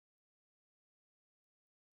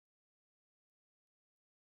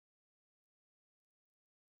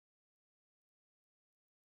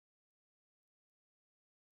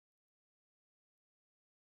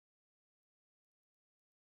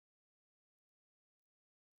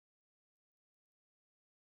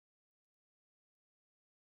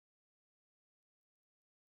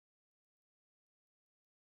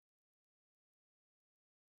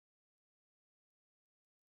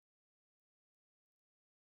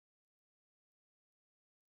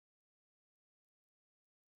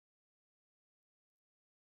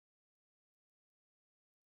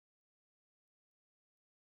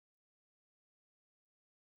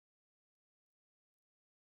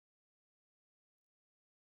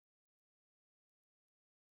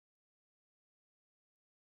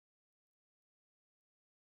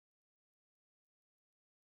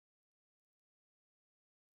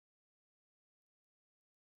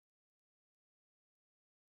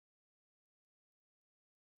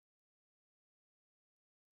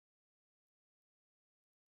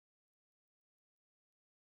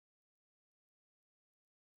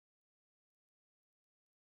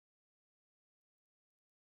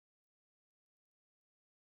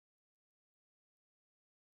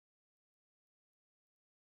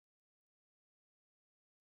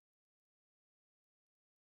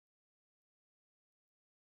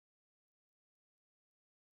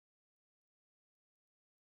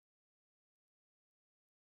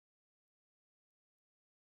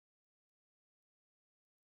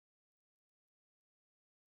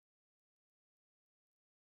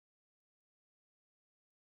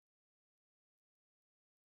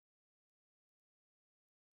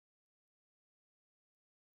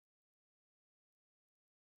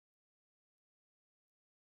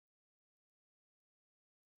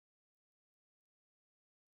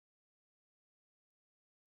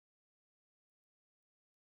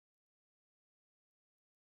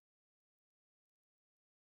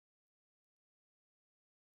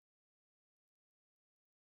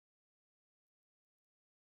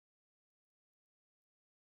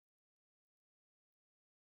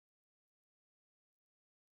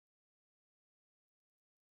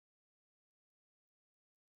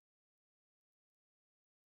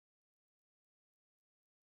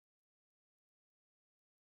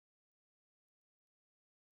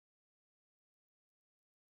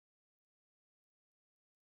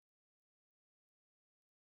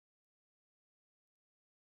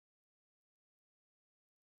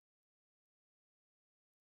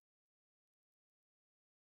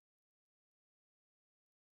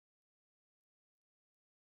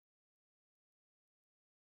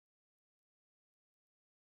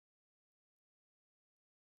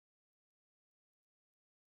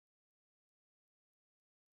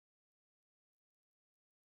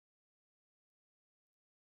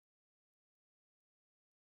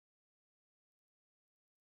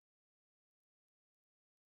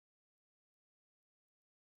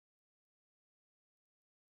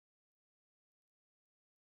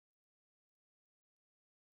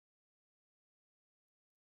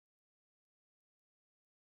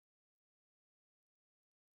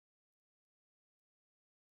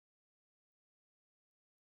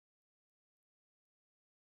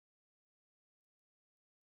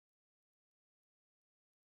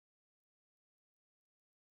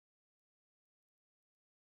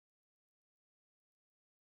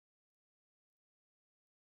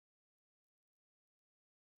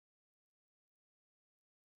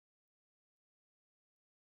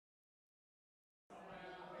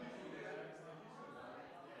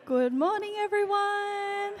Good morning,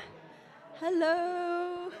 everyone.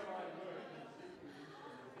 Hello.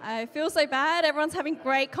 I feel so bad. Everyone's having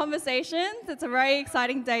great conversations. It's a very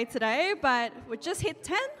exciting day today, but we just hit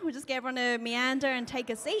 10. We'll just get everyone to meander and take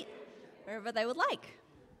a seat wherever they would like.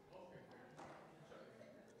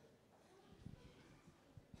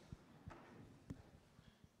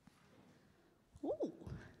 Ooh,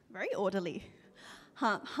 very orderly.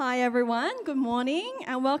 Hi, everyone. Good morning,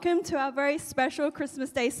 and welcome to our very special Christmas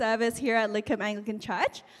Day service here at Lidcombe Anglican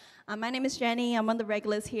Church. My name is Jenny. I'm one of the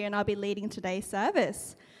regulars here, and I'll be leading today's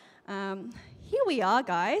service. Here we are,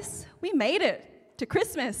 guys. We made it to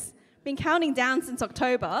Christmas. Been counting down since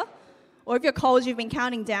October, or if you're cold, you've been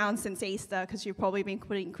counting down since Easter because you've probably been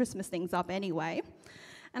putting Christmas things up anyway.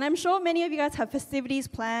 And I'm sure many of you guys have festivities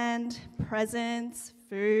planned, presents,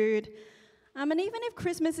 food. And even if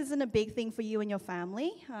Christmas isn't a big thing for you and your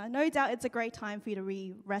family, no doubt it's a great time for you to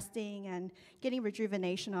be resting and getting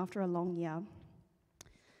rejuvenation after a long year.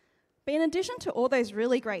 But in addition to all those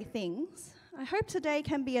really great things, I hope today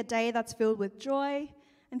can be a day that's filled with joy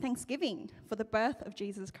and thanksgiving for the birth of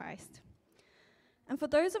Jesus Christ. And for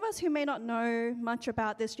those of us who may not know much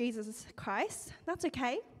about this Jesus Christ, that's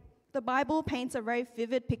okay. The Bible paints a very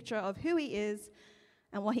vivid picture of who he is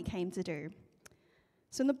and what he came to do.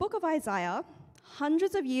 So in the book of Isaiah,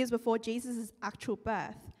 hundreds of years before Jesus' actual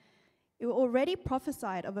birth, it was already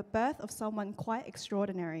prophesied of a birth of someone quite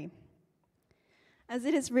extraordinary. As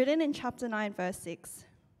it is written in chapter 9, verse 6,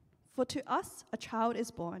 "For to us a child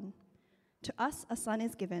is born, to us a son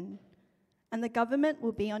is given, and the government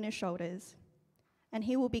will be on his shoulders, and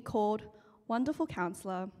he will be called Wonderful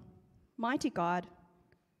Counselor, Mighty God,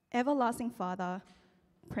 Everlasting Father,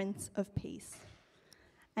 Prince of Peace."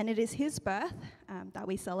 And it is his birth that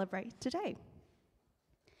we celebrate today.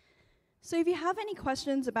 So if you have any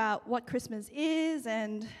questions about what Christmas is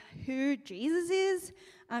and who Jesus is,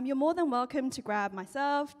 you're more than welcome to grab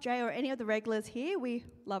myself, Jay, or any of the regulars here. We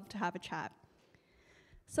love to have a chat.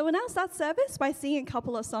 So we'll now start service by singing a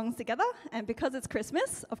couple of songs together. And because it's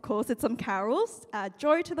Christmas, of course, it's some carols,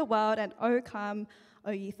 Joy to the World and O Come,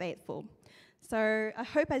 O Ye Faithful. So I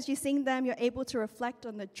hope as you sing them, you're able to reflect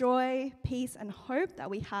on the joy, peace, and hope that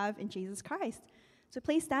we have in Jesus Christ. So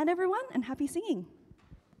please stand, everyone, and happy singing.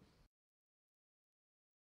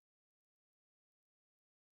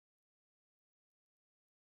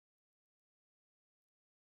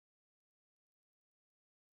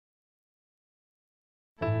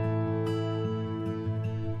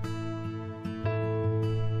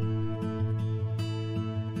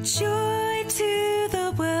 Joy to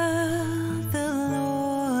the world, the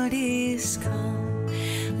Lord is come.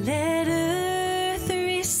 Let earth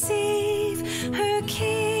receive her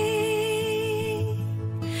King.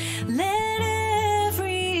 Let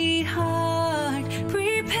every heart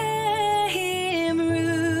prepare him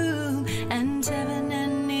room. And heaven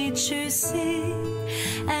and nature sing,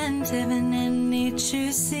 and heaven and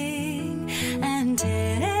nature sing, and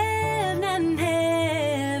heaven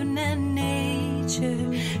and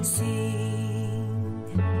nature sing.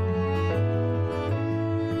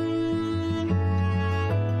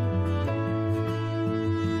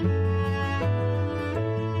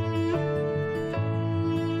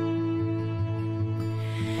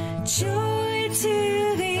 Joy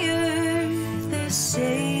to the earth, the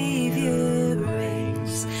Savior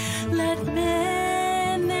reigns. Let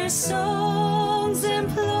men their songs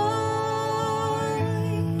employ,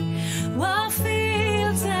 while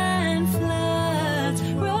fields and floods,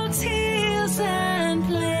 roads, hills and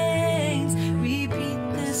plains repeat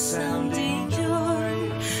the sounding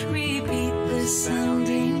joy, repeat the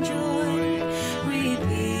sounding joy,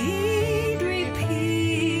 repeat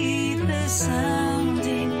the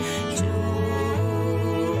sounding joy.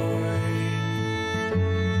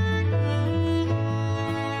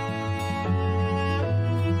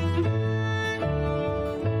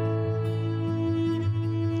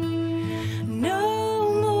 No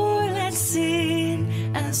more let sin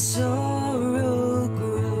and sorrow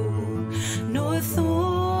grow, nor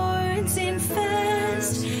thorns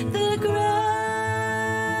infest the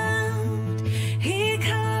ground. He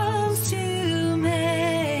comes to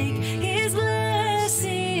make his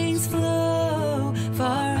blessings flow,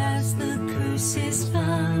 far as the curse is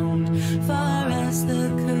found, far as the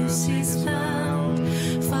curse is found,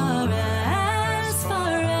 far as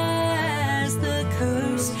the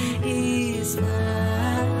curse is found.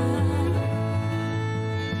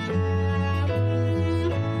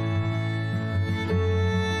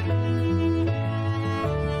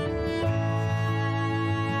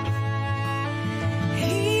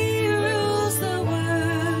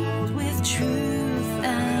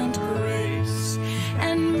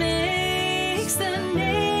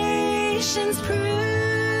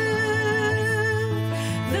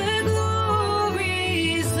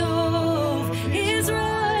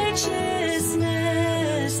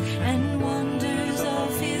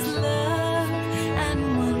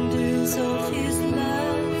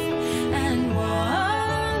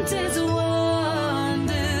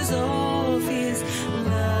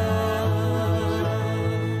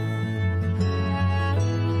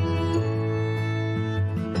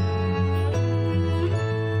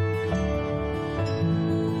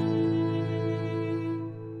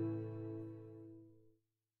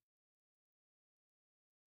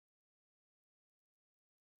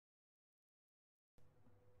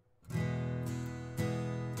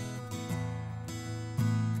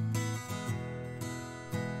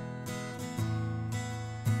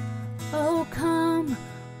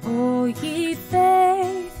 ye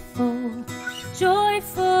faithful,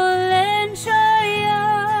 joyful and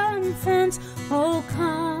triumphant, O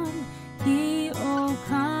come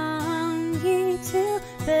ye to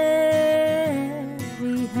Bethlehem.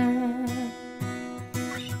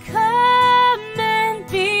 Come and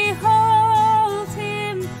behold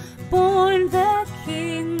him, born the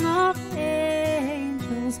King of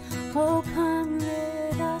angels. Oh, come,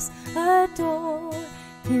 let us adore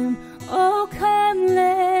him. Oh, come,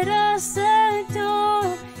 let us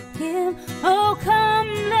adore him. Oh, come,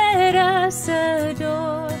 let us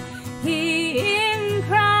adore him,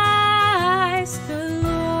 Christ the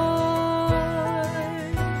Lord.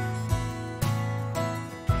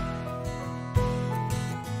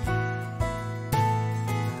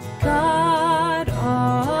 God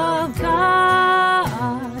of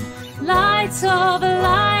God, light of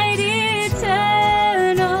light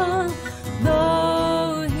eternal,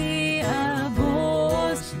 though he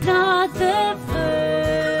abhors not the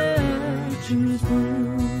virgin's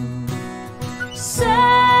womb.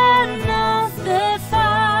 Son of the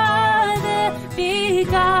Father,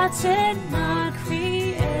 begotten, not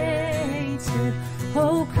created.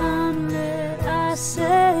 Oh, come, let us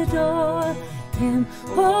adore him.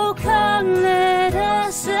 Oh, come, let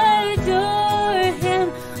us adore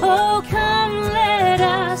him. Oh, come, let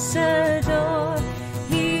us adore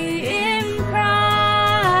him,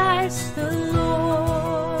 Christ the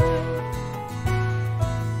Lord.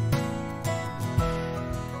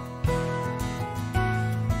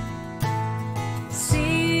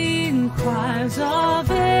 Sing, choirs of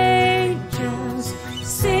angels,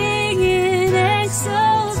 sing in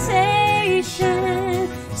exaltation.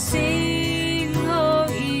 Sing, O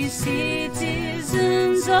ye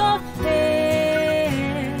citizens of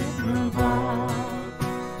heaven above.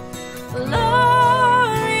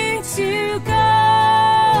 Glory to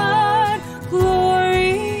God,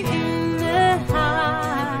 glory in the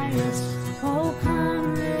highest. Oh,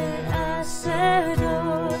 come, let us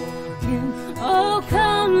adore him. Oh,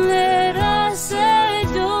 come, let us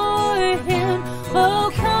adore him.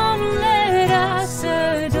 Oh, come, let us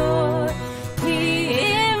adore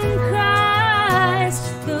him, Christ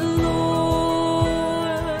the Lord.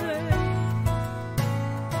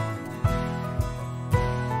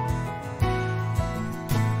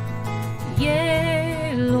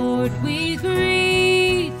 Yea, Lord, we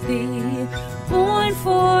greet thee, born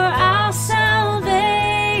for our salvation.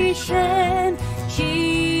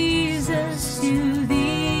 Jesus, to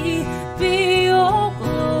thee be all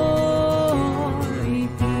glory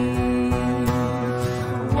be.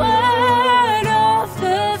 Word of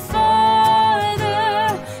the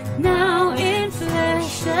Father, now in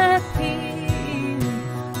flesh appearing.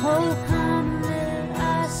 Oh, come, let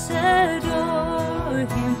us adore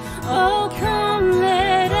him. Oh, come,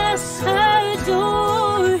 let us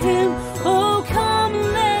adore him. Oh, come,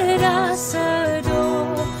 let us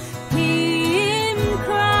adore him,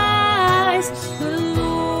 Christ the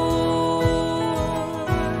Lord.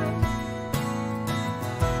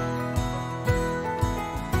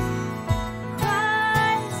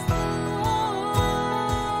 Christ the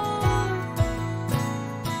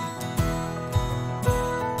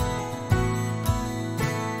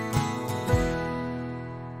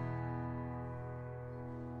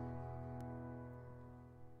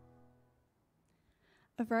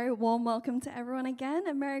A very warm welcome to everyone again,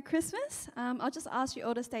 and Merry Christmas. I'll just ask you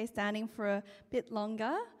all to stay standing for a bit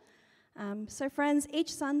longer. So friends,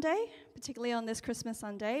 each Sunday, particularly on this Christmas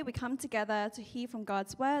Sunday, we come together to hear from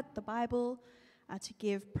God's Word, the Bible, to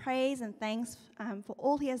give praise and thanks for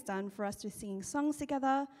all He has done for us, to sing songs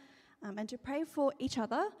together, and to pray for each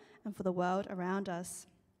other and for the world around us.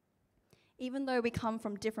 Even though we come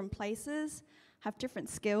from different places, have different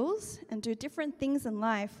skills, and do different things in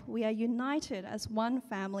life, we are united as one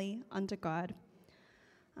family under God.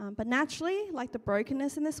 But naturally, like the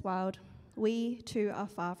brokenness in this world, we too are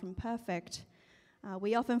far from perfect.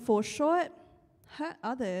 We often fall short, hurt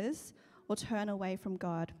others, or turn away from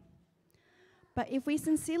God. But if we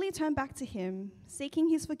sincerely turn back to Him, seeking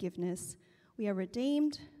His forgiveness, we are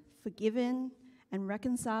redeemed, forgiven, and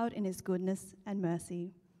reconciled in His goodness and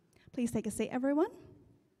mercy. Please take a seat, everyone.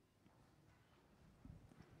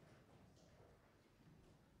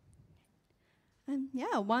 And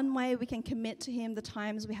one way we can commit to Him the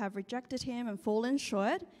times we have rejected Him and fallen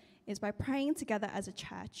short is by praying together as a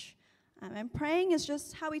church. And praying is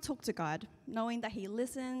just how we talk to God, knowing that He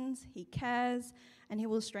listens, He cares, and He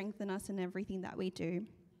will strengthen us in everything that we do.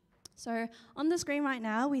 So on the screen right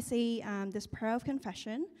now, we see this prayer of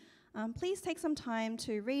confession. Please take some time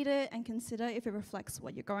to read it and consider if it reflects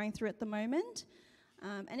what you're going through at the moment.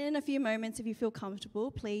 And in a few moments, if you feel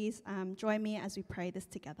comfortable, please join me as we pray this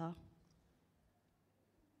together.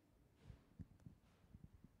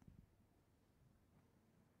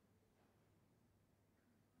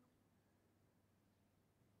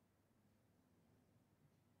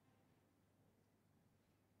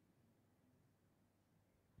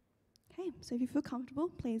 Okay, so if you feel comfortable,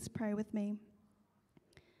 please pray with me.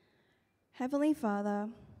 Heavenly Father,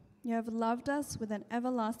 you have loved us with an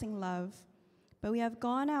everlasting love, but we have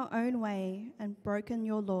gone our own way and broken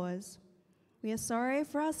your laws. We are sorry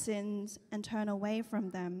for our sins and turn away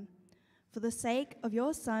from them. For the sake of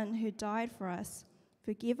your Son who died for us,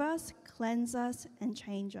 forgive us, cleanse us, and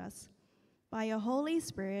change us. By your Holy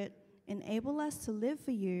Spirit, enable us to live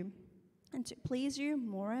for you and to please you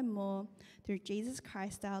more and more through Jesus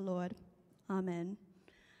Christ our Lord. Amen.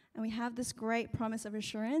 And we have this great promise of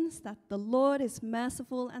assurance that the Lord is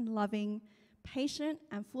merciful and loving, patient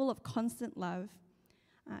and full of constant love.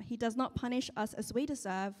 He does not punish us as we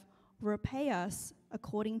deserve or repay us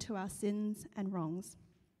according to our sins and wrongs.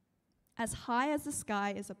 As high as the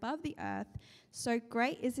sky is above the earth, so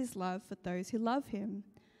great is his love for those who love him.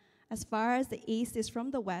 As far as the east is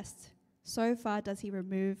from the west, so far does he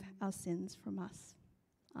remove our sins from us.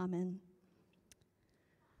 Amen.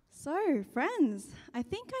 So, friends, I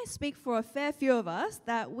think I speak for a fair few of us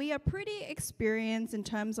that we are pretty experienced in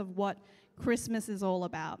terms of what Christmas is all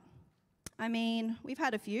about. I mean, we've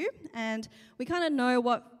had a few, and we kind of know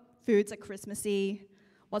what foods are Christmassy,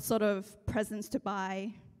 what sort of presents to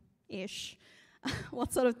buy-ish,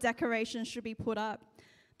 what sort of decorations should be put up.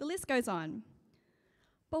 The list goes on.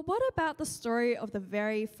 But what about the story of the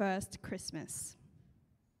very first Christmas?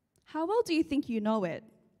 How well do you think you know it?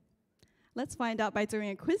 Let's find out by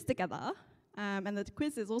doing a quiz together. And the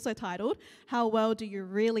quiz is also titled, How Well Do You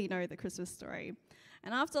Really Know the Christmas Story?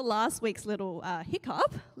 And after last week's little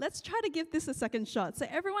hiccup, let's try to give this a second shot. So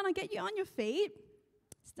everyone, I'll get you on your feet.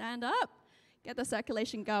 Stand up. Get the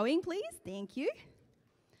circulation going, please. Thank you.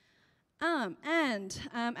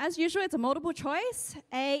 As usual, it's a multiple choice.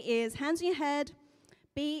 A is hands on your head.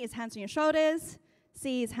 B is hands on your shoulders.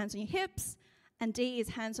 C is hands on your hips. And D is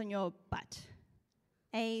hands on your butt.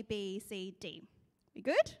 A, B, C, D. We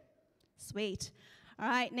good? Sweet. All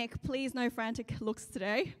right, Nick, please no frantic looks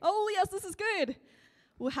today. Oh, yes, this is good.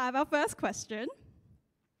 We'll have our first question.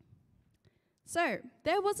 So,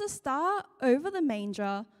 there was a star over the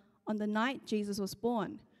manger on the night Jesus was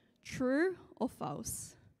born. True or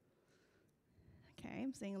false? Okay,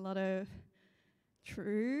 I'm seeing a lot of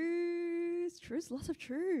truths, lots of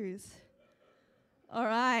truths. All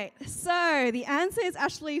right, so the answer is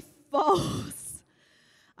actually false.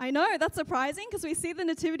 I know, that's surprising because we see the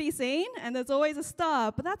nativity scene and there's always a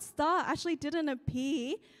star, but that star actually didn't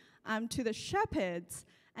appear to the shepherds,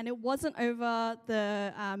 and it wasn't over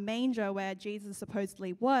the manger where Jesus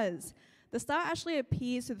supposedly was. The star actually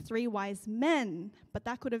appears to the three wise men, but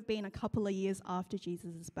that could have been a couple of years after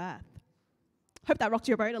Jesus' birth. Hope that rocked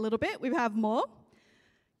your boat a little bit. We have more.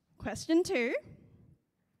 Question 2.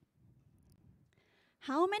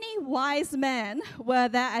 How many wise men were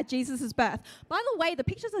there at Jesus' birth? By the way, the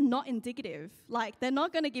pictures are not indicative. Like, they're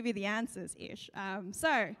not going to give you the answers-ish. Oh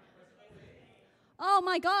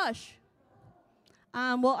my gosh.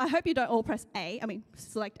 Well, I hope you don't all press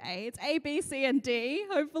select A. It's A, B, C, and D.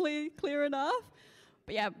 Hopefully clear enough.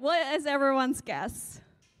 But yeah, what is everyone's guess?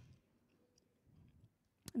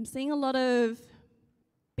 I'm seeing a lot of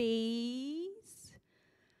B's.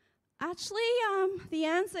 Actually, the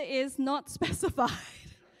answer is not specified.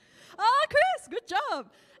 Oh, Chris, good job.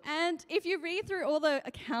 And if you read through all the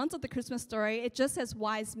accounts of the Christmas story, it just says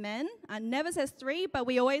wise men. It never says 3, but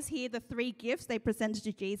we always hear the 3 gifts they presented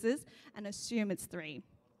to Jesus and assume it's 3.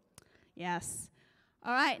 Yes.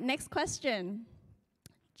 All right, next question.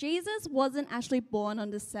 Jesus wasn't actually born on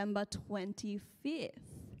December 25th.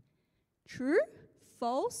 True,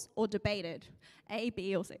 false, or debated? A,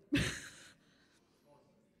 B, or C?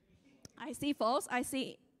 I see false, I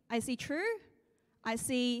see true, I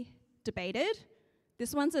see debated.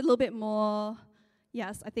 This one's a little bit more,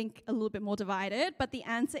 yes, I think a little bit more divided, but the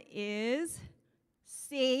answer is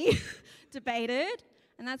C, debated,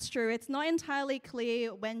 and that's true. It's not entirely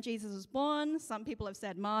clear when Jesus was born. Some people have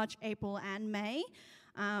said March, April, and May,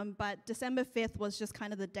 but December 5th was just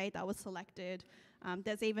kind of the date that was selected.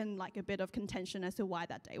 There's even like a bit of contention as to why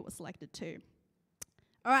that date was selected too.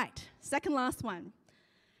 All right, second last one.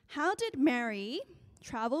 How did Mary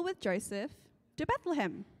travel with Joseph to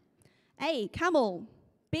Bethlehem? A, camel.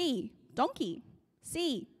 B, donkey.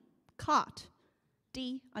 C, cart.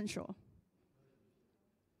 D, unsure.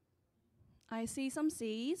 I see some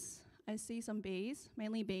C's. I see some B's,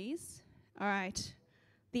 mainly B's. All right.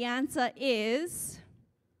 The answer is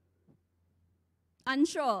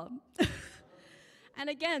unsure. And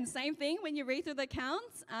again, same thing, when you read through the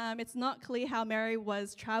accounts, it's not clear how Mary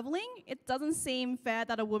was traveling. It doesn't seem fair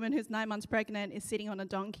that a woman who's 9 months pregnant is sitting on a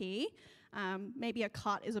donkey. Maybe a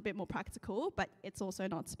cart is a bit more practical, but it's also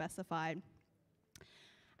not specified.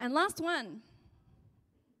 And last one.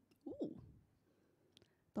 Ooh,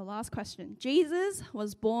 the last question. Jesus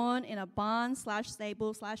was born in a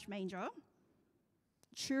barn/stable/manger.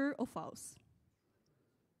 True or false?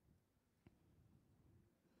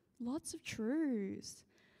 Lots of truths.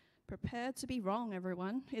 Prepare to be wrong,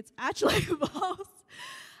 everyone. It's actually false.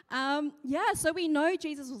 So we know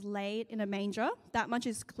Jesus was laid in a manger. That much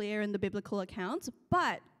is clear in the biblical accounts,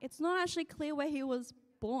 but it's not actually clear where he was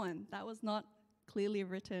born. That was not clearly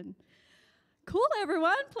written. Cool,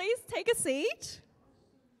 everyone. Please take a seat.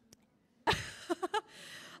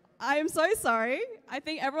 I am so sorry. I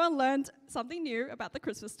think everyone learned something new about the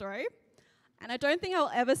Christmas story, and I don't think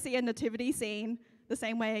I'll ever see a nativity scene the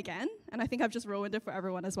same way again, and I think I've just ruined it for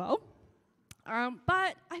everyone as well.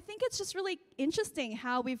 But I think it's just really interesting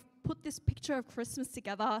how we've put this picture of Christmas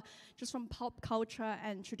together just from pop culture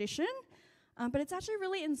and tradition. But it's actually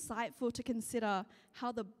really insightful to consider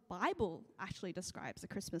how the Bible actually describes the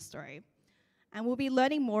Christmas story. And we'll be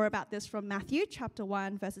learning more about this from Matthew chapter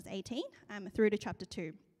 1, verses 18 through to chapter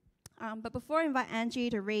 2. But before I invite Angie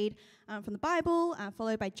to read from the Bible,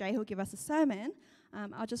 followed by Jay who'll give us a sermon,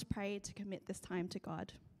 I'll just pray to commit this time to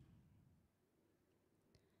God.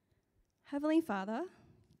 Heavenly Father,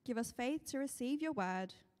 give us faith to receive your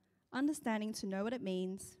word, understanding to know what it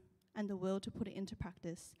means, and the will to put it into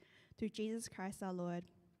practice. Through Jesus Christ our Lord.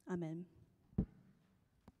 Amen.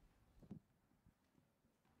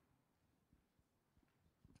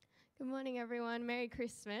 Good morning, everyone. Merry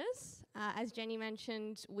Christmas. As Jenny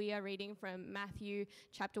mentioned, we are reading from Matthew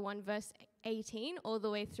chapter 1, verse 18, all the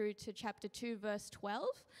way through to chapter 2, verse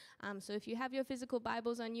 12. So if you have your physical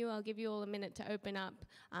Bibles on you, I'll give you all a minute to open up,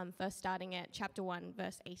 first starting at chapter 1,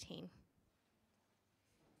 verse 18.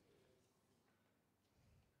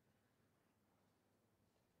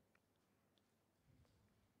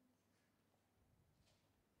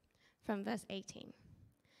 From verse 18.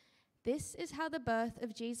 This is how the birth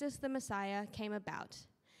of Jesus the Messiah came about.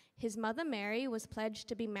 His mother Mary was pledged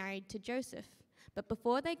to be married to Joseph, but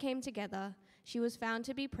before they came together, she was found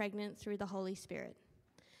to be pregnant through the Holy Spirit.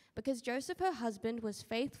 Because Joseph, her husband, was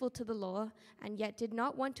faithful to the law and yet did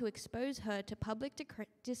not want to expose her to public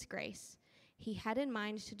disgrace, he had in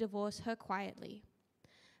mind to divorce her quietly.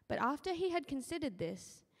 But after he had considered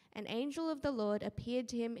this, an angel of the Lord appeared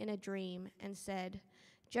to him in a dream and said,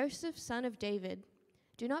 "Joseph, son of David,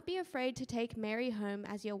 do not be afraid to take Mary home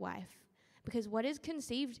as your wife, because what is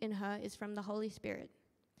conceived in her is from the Holy Spirit.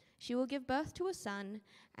 She will give birth to a son,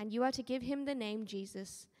 and you are to give him the name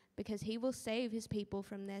Jesus, because he will save his people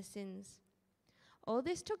from their sins." All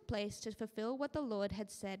this took place to fulfill what the Lord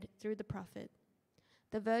had said through the prophet.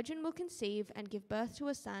 The virgin will conceive and give birth to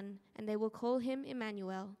a son, and they will call him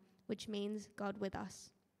Emmanuel, which means God with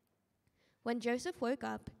us. When Joseph woke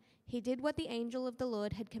up, he did what the angel of the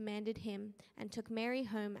Lord had commanded him and took Mary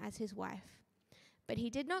home as his wife. But he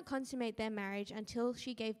did not consummate their marriage until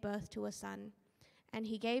she gave birth to a son, and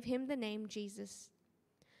he gave him the name Jesus.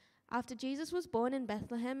 After Jesus was born in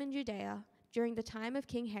Bethlehem in Judea, during the time of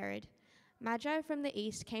King Herod, Magi from the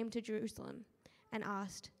east came to Jerusalem and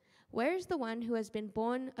asked, "Where is the one who has been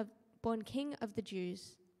born King of the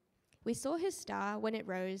Jews? We saw his star when it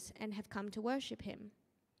rose and have come to worship him."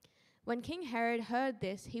 When King Herod heard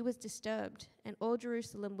this, he was disturbed, and all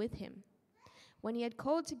Jerusalem with him. When he had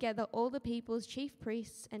called together all the people's chief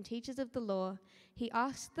priests and teachers of the law, he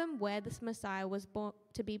asked them where this Messiah was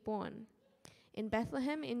to be born. "In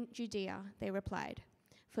Bethlehem in Judea," they replied,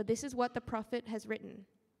 "for this is what the prophet has written.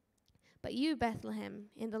 But you, Bethlehem,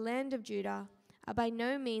 in the land of Judah, are by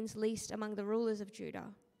no means least among the rulers of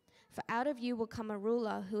Judah, for out of you will come a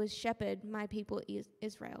ruler who will shepherd my people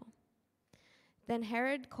Israel." Then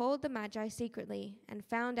Herod called the Magi secretly and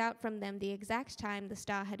found out from them the exact time the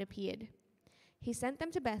star had appeared. He sent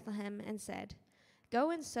them to Bethlehem and said, "Go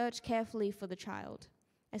and search carefully for the child.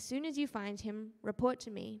 As soon as you find him, report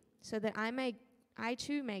to me, so that I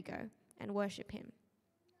too may go and worship him."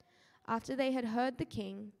 After they had heard the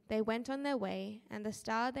king, they went on their way, and the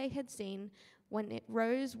star they had seen when it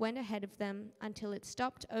rose went ahead of them until it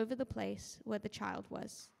stopped over the place where the child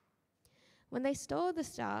was. When they saw the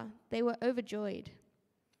star, they were overjoyed.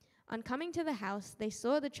 On coming to the house, they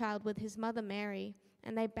saw the child with his mother Mary,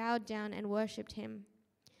 and they bowed down and worshipped him.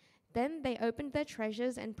 Then they opened their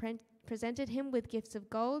treasures and presented him with gifts of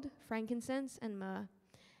gold, frankincense, and myrrh.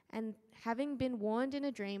 And having been warned in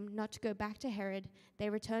a dream not to go back to Herod, they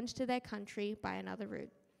returned to their country by another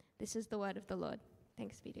route. This is the word of the Lord.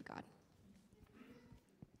 Thanks be to God.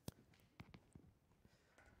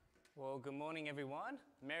 Well, good morning, everyone.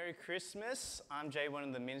 Merry Christmas. I'm Jay, one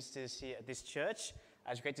of the ministers here at this church.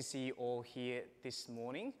 It's great to see you all here this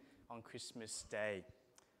morning on Christmas Day.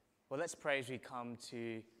 Well, let's pray as we come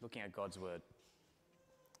to looking at God's word.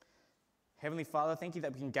 Heavenly Father, thank you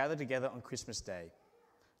that we can gather together on Christmas Day.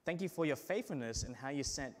 Thank you for your faithfulness and how you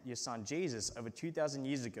sent your son Jesus over 2,000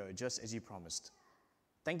 years ago, just as you promised.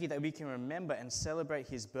 Thank you that we can remember and celebrate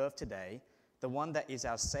his birth today, the one that is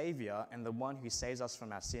our Savior and the one who saves us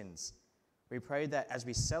from our sins. We pray that as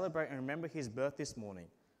we celebrate and remember his birth this morning,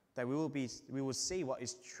 that we will see what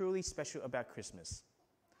is truly special about Christmas.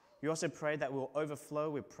 We also pray that we will overflow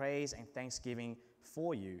with praise and thanksgiving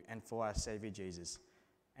for you and for our Savior Jesus.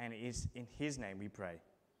 And it is in his name we pray.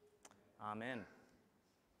 Amen.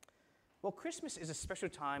 Well, Christmas is a special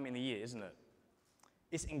time in the year, isn't it?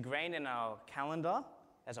 It's ingrained in our calendar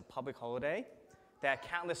as a public holiday. There are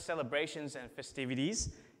countless celebrations and festivities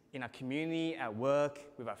in our community, at work,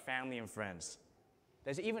 with our family and friends.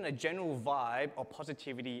 There's even a general vibe of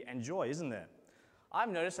positivity and joy, isn't there? I've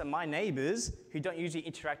noticed that my neighbors, who don't usually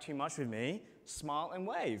interact too much with me, smile and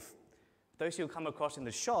wave. Those who come across in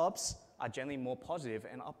the shops are generally more positive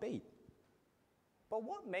and upbeat. But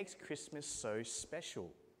what makes Christmas so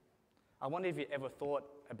special? I wonder if you ever thought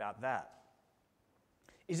about that.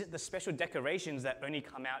 Is it the special decorations that only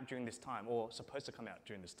come out during this time, or supposed to come out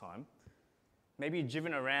during this time? Maybe you've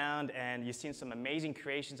driven around and you've seen some amazing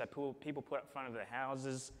creations that people put up front of their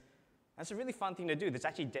houses. That's a really fun thing to do. There's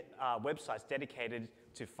actually websites dedicated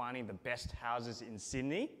to finding the best houses in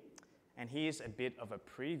Sydney. And here's a bit of a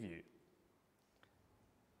preview.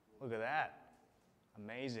 Look at that.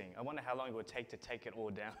 Amazing. I wonder how long it would take to take it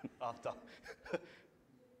all down after.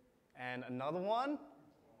 And another one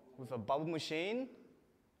with a bubble machine.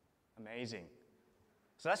 Amazing.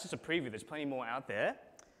 So that's just a preview. There's plenty more out there.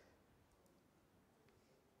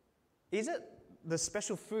 Is it the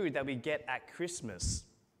special food that we get at Christmas?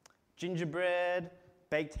 Gingerbread,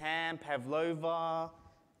 baked ham, pavlova,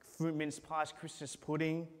 fruit mince pies, Christmas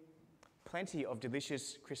pudding, plenty of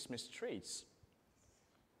delicious Christmas treats.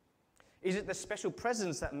 Is it the special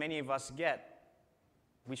presents that many of us get,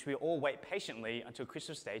 which we all wait patiently until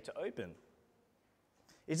Christmas Day to open?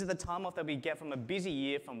 Is it the time off that we get from a busy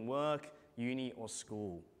year from work, uni, or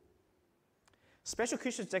school? Special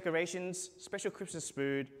Christmas decorations, special Christmas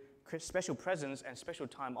food, special presents, and special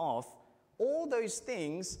time off, all those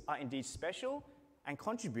things are indeed special and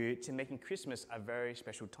contribute to making Christmas a very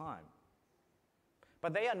special time.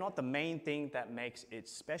 But they are not the main thing that makes it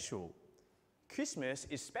special. Christmas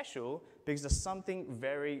is special because there's something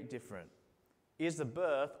very different. It is the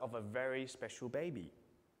birth of a very special baby,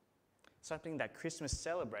 something that Christmas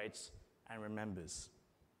celebrates and remembers.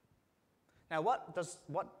 Now,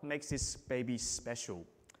 what makes this baby special?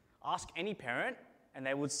 Ask any parent, and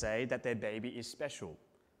they would say that their baby is special.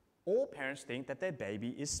 All parents think that their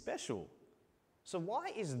baby is special. So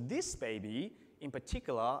why is this baby in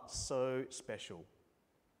particular so special?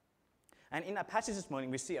 And in our passage this morning,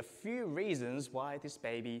 we see a few reasons why this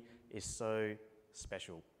baby is so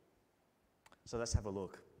special. So let's have a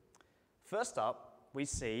look. First up, we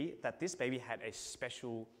see that this baby had a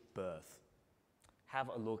special birth. Have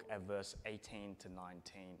a look at verse 18 to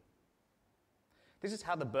 19. This is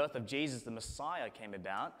how the birth of Jesus, the Messiah, came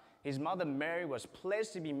about. His mother Mary was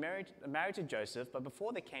pledged to be married to Joseph, but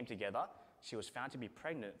before they came together, she was found to be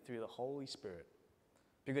pregnant through the Holy Spirit.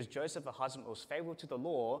 Because Joseph, her husband, was faithful to the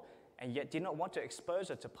law and yet did not want to expose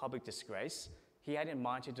her to public disgrace, he had in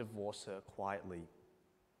mind to divorce her quietly.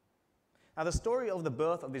 Now, the story of the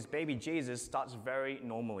birth of this baby Jesus starts very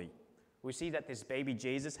normally. We see that this baby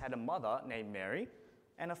Jesus had a mother named Mary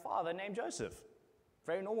and a father named Joseph.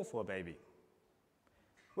 Very normal for a baby.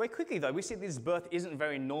 Very quickly, though, we see this birth isn't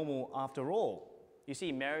very normal after all. You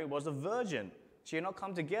see, Mary was a virgin. She had not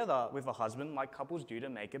come together with a husband like couples do to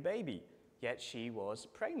make a baby, yet she was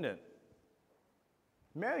pregnant.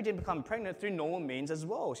 Mary didn't become pregnant through normal means as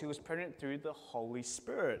well. She was pregnant through the Holy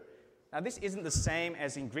Spirit. Now, this isn't the same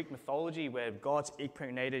as in Greek mythology where gods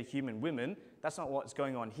impregnated human women. That's not what's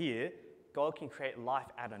going on here. God can create life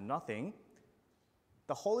out of nothing.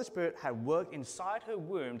 The Holy Spirit had worked inside her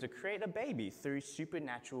womb to create a baby through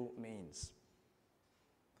supernatural means.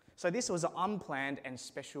 So this was an unplanned and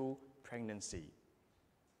special pregnancy.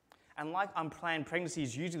 And like unplanned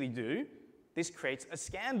pregnancies usually do, this creates a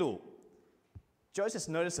scandal. Joseph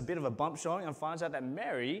noticed a bit of a bump showing and finds out that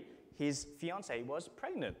Mary, his fiancée, was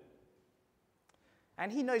pregnant.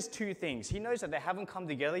 And he knows two things. He knows that they haven't come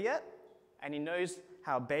together yet, and he knows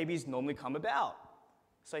how babies normally come about.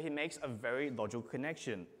 So he makes a very logical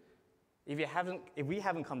connection. If we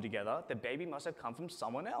haven't come together, the baby must have come from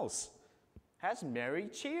someone else. Has Mary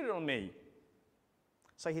cheated on me?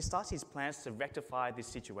 So he starts his plans to rectify this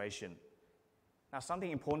situation. Now,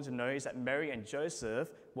 something important to know is that Mary and Joseph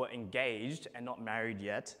were engaged and not married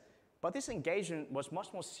yet, but this engagement was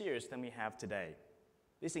much more serious than we have today.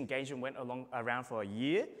 This engagement went around for a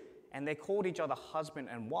year, and they called each other husband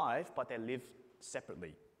and wife, but they lived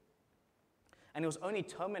separately. And it was only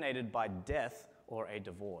terminated by death or a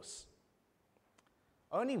divorce.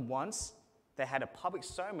 Only once they had a public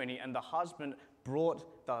ceremony and the husband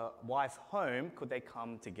brought the wife home could they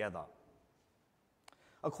come together.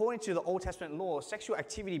 According to the Old Testament law, sexual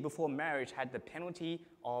activity before marriage had the penalty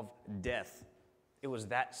of death. It was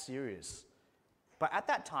that serious. But at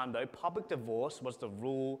that time, though, public divorce was the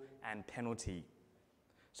rule and penalty.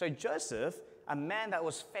 So Joseph, a man that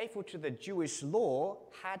was faithful to the Jewish law,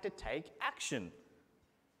 had to take action.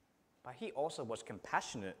 But he also was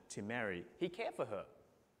compassionate to Mary. He cared for her.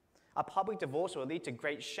 A public divorce would lead to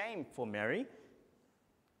great shame for Mary,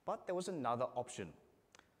 but there was another option.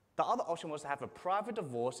 The other option was to have a private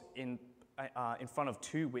divorce in front of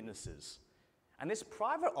 2 witnesses. And this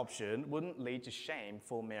private option wouldn't lead to shame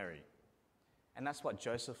for Mary. And that's what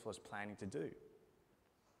Joseph was planning to do.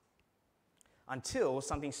 Until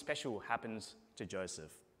something special happens to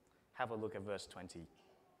Joseph. Have a look at verse 20.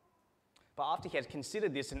 But after he had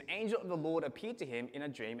considered this, an angel of the Lord appeared to him in a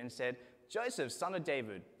dream and said, "Joseph, son of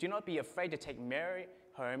David, do not be afraid to take Mary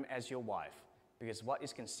home as your wife, because what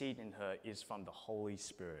is conceived in her is from the Holy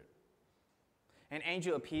Spirit." An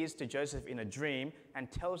angel appears to Joseph in a dream and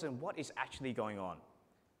tells him what is actually going on.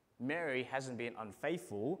 Mary hasn't been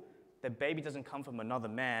unfaithful, the baby doesn't come from another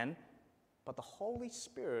man, but the Holy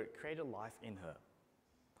Spirit created life in her.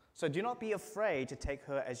 So do not be afraid to take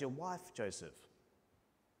her as your wife, Joseph.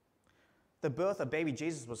 The birth of baby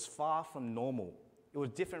Jesus was far from normal. It was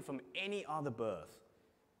different from any other birth.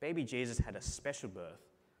 Baby Jesus had a special birth,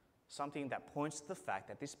 something that points to the fact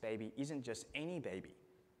that this baby isn't just any baby.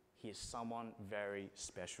 He is someone very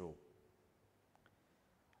special.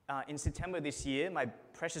 In September this year, my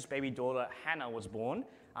precious baby daughter Hannah was born.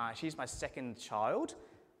 She's my second child.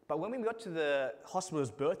 But when we got to the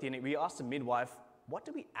hospital's birth unit, we asked the midwife, "What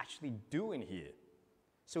do we actually do in here?"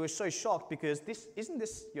 So we're so shocked because isn't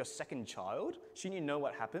this your second child? Shouldn't you know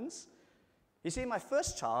what happens? You see, my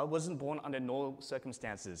first child wasn't born under normal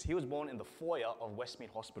circumstances. He was born in the foyer of Westmead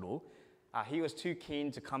Hospital. He was too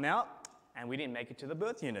keen to come out, and we didn't make it to the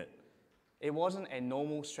birth unit. It wasn't a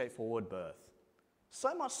normal, straightforward birth.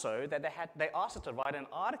 So much so that they asked us to write an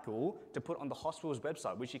article to put on the hospital's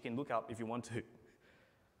website, which you can look up if you want to.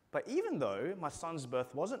 But even though my son's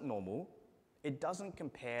birth wasn't normal, it doesn't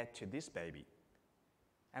compare to this baby.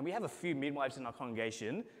 And we have a few midwives in our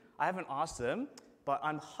congregation. I haven't asked them, but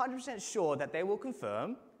I'm 100% sure that they will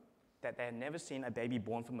confirm that they have never seen a baby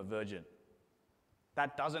born from a virgin.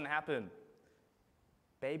 That doesn't happen.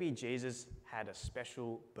 Baby Jesus had a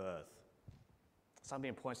special birth.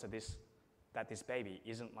 Something points to this, that this baby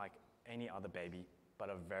isn't like any other baby, but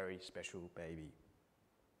a very special baby.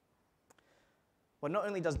 Well, not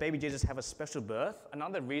only does baby Jesus have a special birth,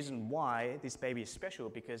 another reason why this baby is special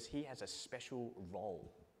because he has a special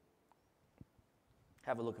role.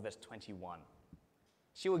 Have a look at verse 21.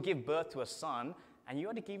 She will give birth to a son, and you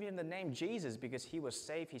are to give him the name Jesus because he will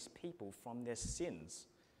save his people from their sins.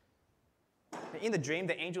 Now, in the dream,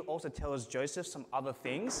 the angel also tells Joseph some other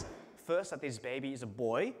things. First, that this baby is a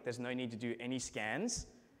boy. There's no need to do any scans.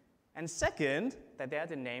 And second, that they are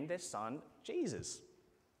to name their son Jesus.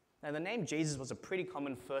 Now, the name Jesus was a pretty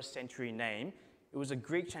common first century name. It was a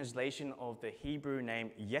Greek translation of the Hebrew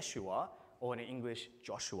name Yeshua, or in English,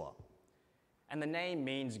 Joshua. And the name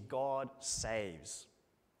means God saves.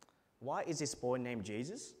 Why is this boy named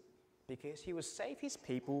Jesus? Because he will save his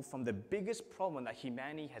people from the biggest problem that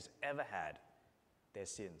humanity has ever had, their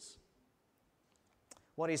sins.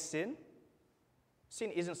 What is sin?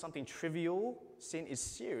 Sin isn't something trivial. Sin is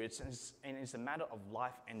serious and it's a matter of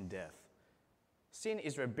life and death. Sin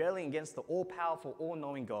is rebelling against the all-powerful,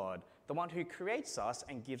 all-knowing God, the one who creates us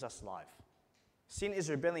and gives us life. Sin is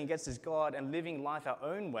rebelling against this God and living life our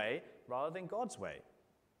own way rather than God's way.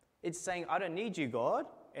 It's saying, I don't need you, God,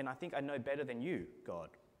 and I think I know better than you, God.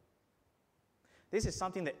 This is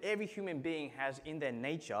something that every human being has in their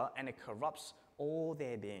nature, and it corrupts all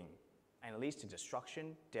their being, and it leads to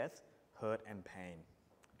destruction, death, hurt, and pain,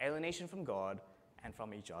 alienation from God and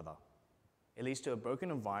from each other. It leads to a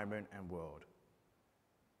broken environment and world.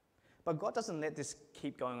 But God doesn't let this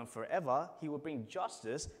keep going on forever. He will bring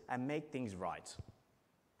justice and make things right.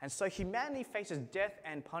 And so humanity faces death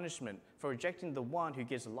and punishment for rejecting the one who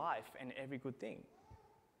gives life and every good thing.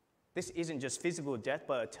 This isn't just physical death,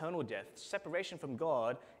 but eternal death, separation from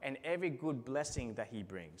God, and every good blessing that he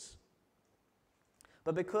brings.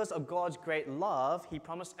 But because of God's great love, he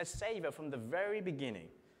promised a savior from the very beginning,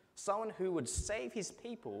 someone who would save his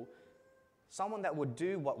people, someone that would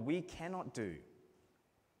do what we cannot do,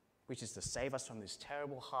 which is to save us from this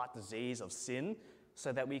terrible heart disease of sin,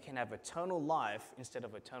 so that we can have eternal life instead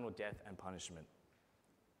of eternal death and punishment.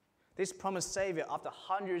 This promised Savior, after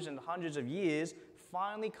hundreds and hundreds of years,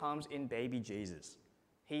 finally comes in baby Jesus.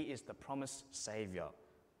 He is the promised Savior,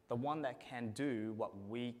 the one that can do what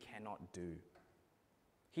we cannot do.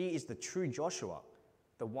 He is the true Joshua,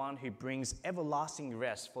 the one who brings everlasting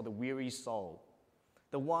rest for the weary soul,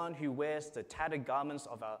 the one who wears the tattered garments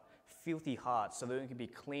of our filthy hearts so that we can be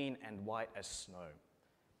clean and white as snow,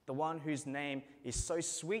 the one whose name is so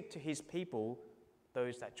sweet to his people,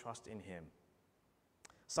 those that trust in him.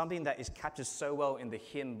 Something that is captured so well in the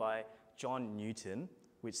hymn by John Newton,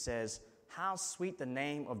 which says, "How sweet the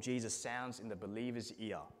name of Jesus sounds in the believer's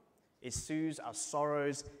ear. It soothes our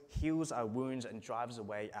sorrows, heals our wounds, and drives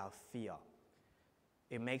away our fear.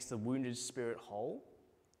 It makes the wounded spirit whole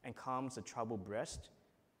and calms the troubled breast.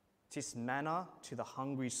 'Tis manna to the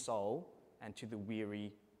hungry soul and to the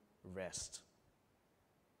weary rest."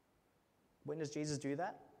 When does Jesus do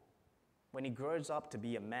that? When he grows up to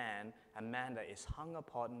be a man that is hung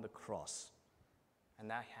upon the cross. And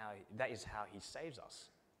that is how he saves us.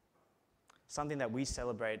 Something that we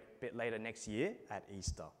celebrate a bit later next year at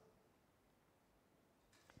Easter.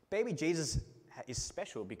 Baby Jesus is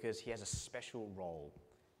special because he has a special role.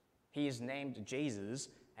 He is named Jesus,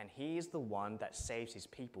 and he is the one that saves his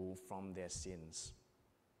people from their sins.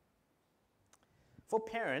 For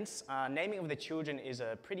parents, naming of their children is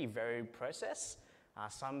a pretty varied process.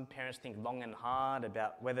 Some parents think long and hard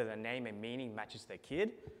about whether the name and meaning matches their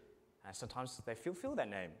kid. And sometimes they fulfill that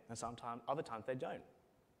name, and other times they don't.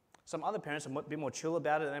 Some other parents are a bit more chill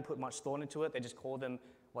about it. They don't put much thought into it. They just call them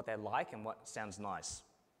what they like and what sounds nice.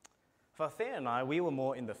 For Thea and I, we were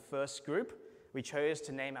more in the first group. We chose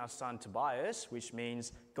to name our son Tobias, which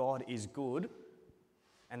means God is good.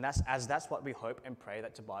 And that's what we hope and pray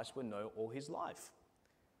that Tobias will know all his life.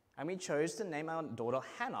 And we chose to name our daughter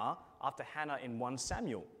Hannah after Hannah in 1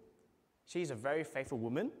 Samuel. She's a very faithful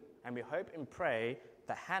woman, and we hope and pray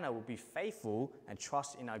that Hannah will be faithful and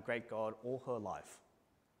trust in our great God all her life.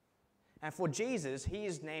 And for Jesus, he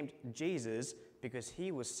is named Jesus because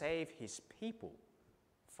he will save his people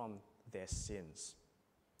from their sins.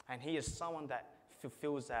 And he is someone that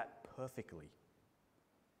fulfills that perfectly.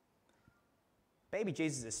 Baby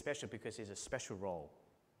Jesus is special because he has a special role.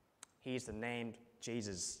 He is the named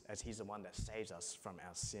Jesus as he's the one that saves us from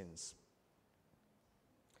our sins.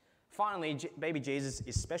 Finally, baby Jesus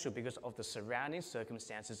is special because of the surrounding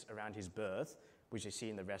circumstances around his birth, which you see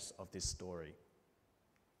in the rest of this story.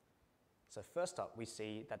 So first up, we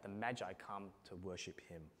see that the Magi come to worship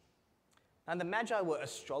him. And the Magi were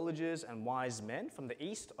astrologers and wise men from the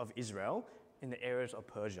east of Israel in the areas of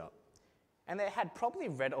Persia. And they had probably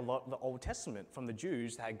read a lot of the Old Testament from the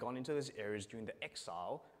Jews that had gone into those areas during the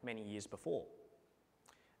exile many years before.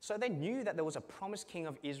 So they knew that there was a promised king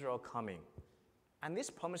of Israel coming. And this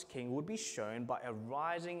promised king would be shown by a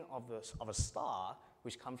rising of a star,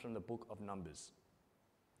 which comes from the book of Numbers.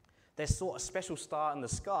 They saw a special star in the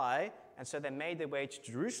sky, and so they made their way to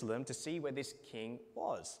Jerusalem to see where this king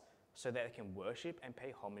was, so that they can worship and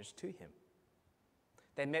pay homage to him.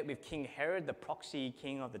 They met with King Herod, the proxy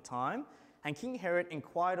king of the time, and King Herod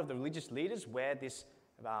inquired of the religious leaders where this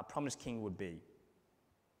promised king would be.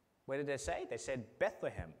 Where did they say? They said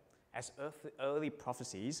Bethlehem, as early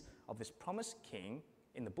prophecies of this promised king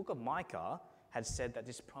in the book of Micah had said that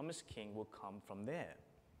this promised king will come from there.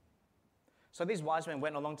 So these wise men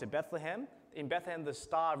went along to Bethlehem. In Bethlehem, the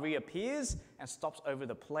star reappears and stops over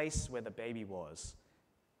the place where the baby was.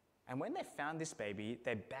 And when they found this baby,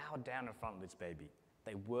 they bowed down in front of this baby.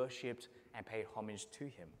 They worshipped and paid homage to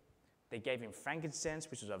him. They gave him frankincense,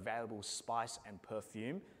 which was a valuable spice and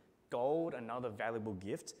perfume, gold, another valuable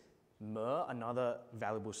gift, myrrh, another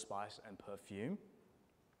valuable spice and perfume.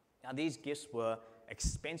 Now these gifts were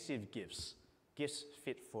expensive gifts, gifts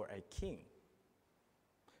fit for a king.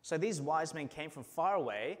 So these wise men came from far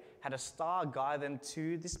away, had a star guide them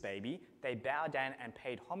to this baby. They bowed down and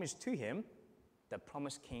paid homage to him, the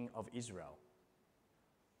promised king of Israel.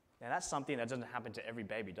 Now that's something that doesn't happen to every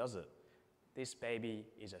baby, does it? This baby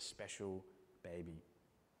is a special baby.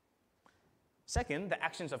 Second, the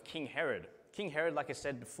actions of King Herod. King Herod, like I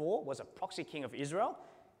said before, was a proxy king of Israel.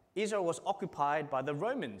 Israel was occupied by the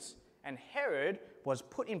Romans, and Herod was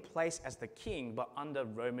put in place as the king, but under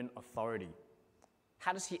Roman authority.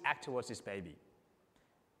 How does he act towards this baby?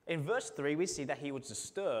 In verse 3, we see that he was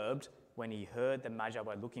disturbed when he heard the Magi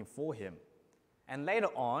were looking for him. And later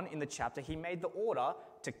on in the chapter, he made the order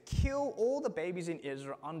to kill all the babies in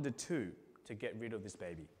Israel under 2 to get rid of this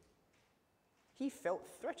baby. He felt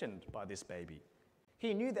threatened by this baby.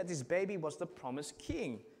 He knew that this baby was the promised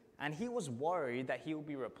king, and he was worried that he would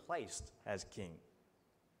be replaced as king.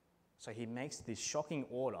 So he makes this shocking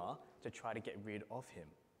order to try to get rid of him.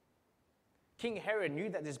 King Herod knew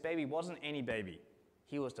that this baby wasn't any baby.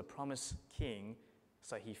 He was the promised king,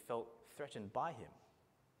 so he felt threatened by him.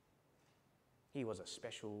 He was a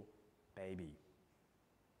special baby.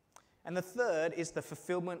 And the third is the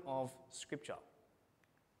fulfillment of Scripture.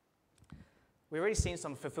 We've already seen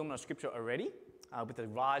some fulfillment of Scripture already, with the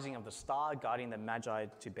rising of the star guiding the Magi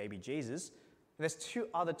to baby Jesus. And there's two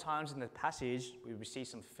other times in the passage we receive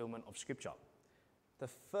some fulfillment of Scripture. The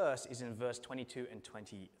first is in verse 22 and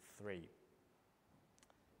 23.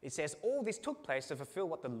 It says, "All this took place to fulfill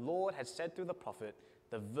what the Lord had said through the prophet,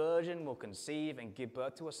 the virgin will conceive and give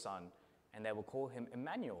birth to a son, and they will call him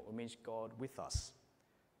Emmanuel," which means God with us.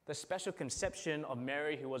 The special conception of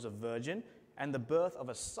Mary, who was a virgin, and the birth of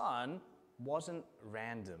a son wasn't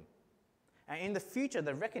random. And in the future,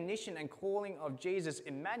 the recognition and calling of Jesus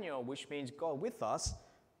Emmanuel, which means God with us,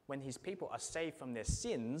 when his people are saved from their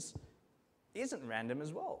sins, isn't random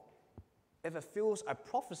as well. It fulfills a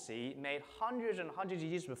prophecy made hundreds and hundreds of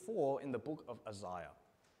years before in the book of Isaiah.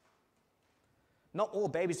 Not all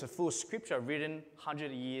babies fulfill Scripture written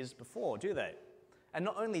 100 years before, do they? And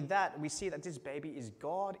not only that, we see that this baby is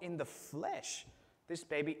God in the flesh. This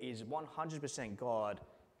baby is 100% God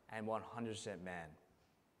and 100% man.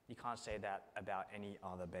 You can't say that about any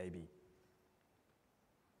other baby.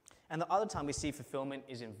 And the other time we see fulfillment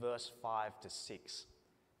is in verse 5 to 6.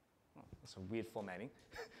 Oh, that's a weird formatting.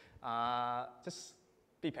 Just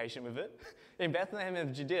be patient with it. In Bethlehem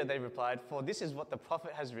of Judea, they replied, "For this is what the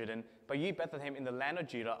prophet has written, but you, Bethlehem, in the land of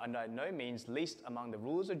Judah, are by no means least among the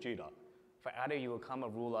rulers of Judah. For out of you will come a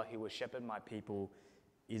ruler who will shepherd my people,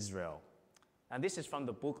 Israel." And this is from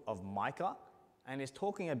the book of Micah, and is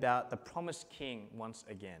talking about the promised king once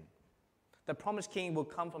again. The promised king will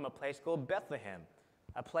come from a place called Bethlehem,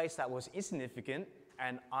 a place that was insignificant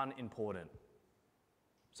and unimportant.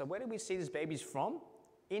 So where do we see these babies from?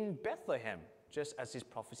 In Bethlehem, just as this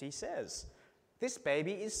prophecy says. This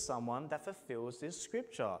baby is someone that fulfills this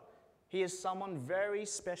scripture. He is someone very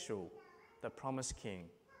special, the promised king.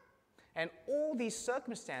 And all these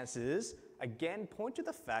circumstances again point to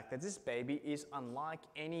the fact that this baby is unlike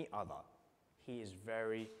any other. He is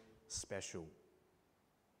very special.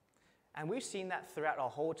 And we've seen that throughout our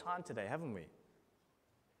whole time today, haven't we?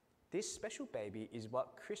 This special baby is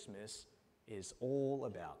what Christmas is all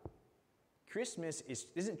about. Christmas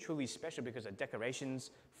isn't truly special because of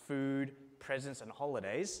decorations, food, presents, and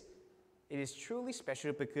holidays. It is truly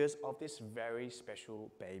special because of this very special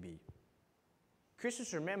baby.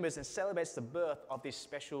 Christmas remembers and celebrates the birth of this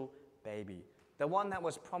special baby, the one that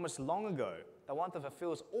was promised long ago, the one that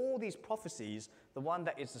fulfills all these prophecies, the one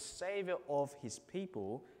that is the savior of his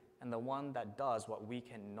people, and the one that does what we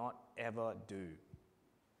cannot ever do.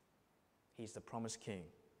 He's the promised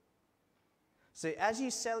king. So as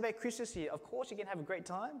you celebrate Christmas here, of course you can have a great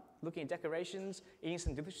time looking at decorations, eating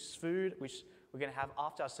some delicious food, which we're going to have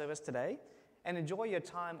after our service today, and enjoy your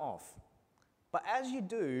time off. But as you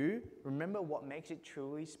do, remember what makes it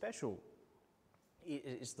truly special. It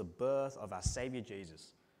is the birth of our Savior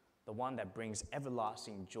Jesus, the one that brings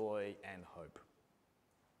everlasting joy and hope.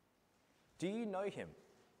 Do you know him?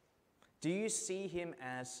 Do you see him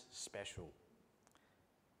as special?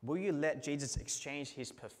 Will you let Jesus exchange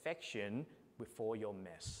his perfection for your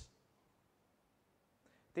mess?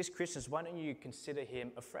 This Christmas, why don't you consider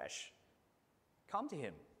him afresh? Come to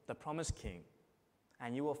him, the promised king,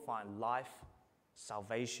 and you will find life,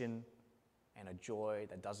 salvation, and a joy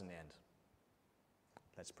that doesn't end.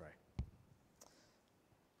 Let's pray.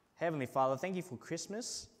 Heavenly Father, thank you for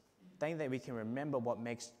Christmas. Thank you that we can remember what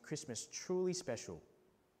makes Christmas truly special.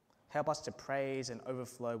 Help us to praise and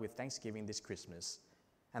overflow with thanksgiving this Christmas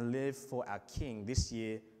and live for our King this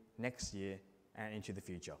year, next year, and into the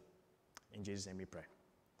future. In Jesus' name we pray.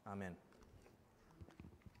 Amen.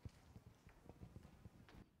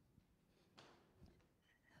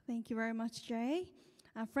 Thank you very much, Jay.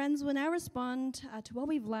 Our friends will now respond to what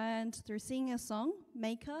we've learned through singing a song,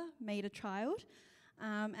 Maker Made a Child.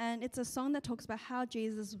 And it's a song that talks about how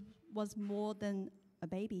Jesus was more than a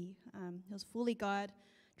baby. He was fully God,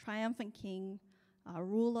 triumphant King,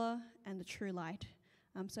 ruler, and the true light.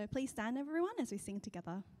 So please stand, everyone, as we sing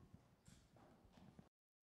together.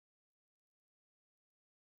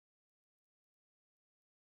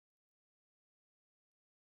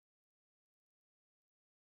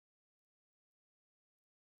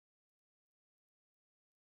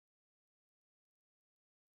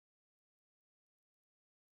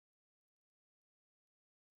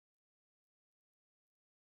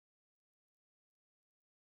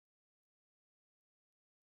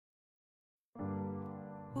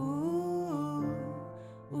 Ooh,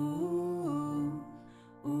 ooh,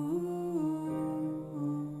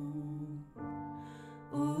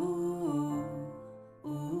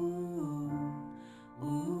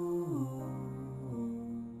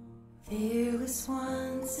 was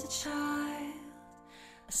once a child,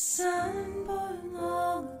 a son born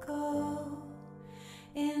long ago,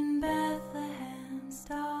 in Bethlehem's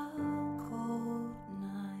dark cold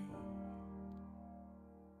night.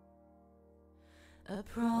 A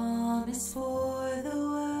promise for the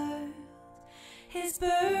world, his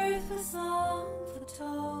birth was long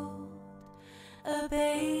foretold, a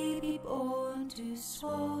baby born to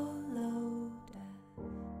swallow death.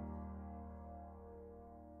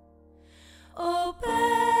 Oh,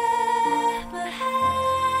 Bethlehem,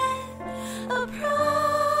 a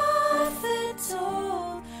prophet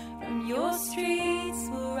told, from your streets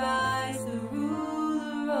will rise the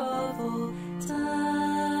ruler of all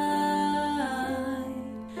time.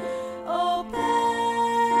 Oh,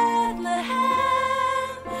 Bethlehem,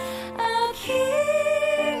 a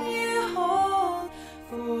king you hold,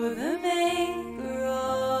 for the maker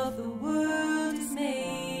of the world is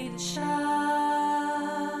made a child.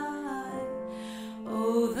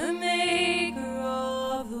 Oh, the maker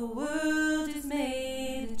of the world is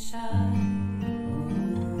made a child.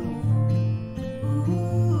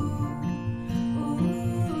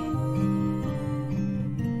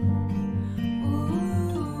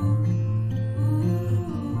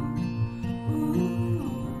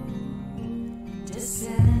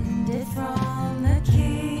 Descended from the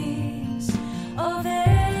kings of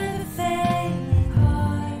ever failing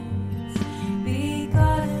hearts,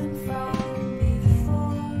 begotten from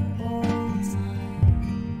before all time.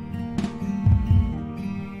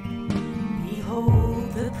 Behold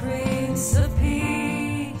the Prince of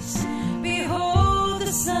Peace, behold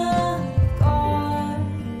the Son of God,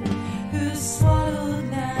 who swallowed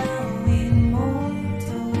now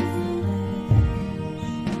immortal flesh.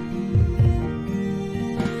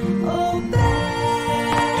 Oh, Bethlehem,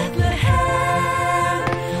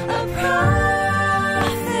 a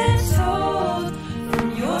prophet told, from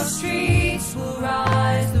your streets will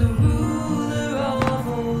rise the ruler of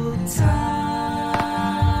all time.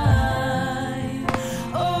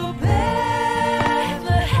 Oh, Bethlehem,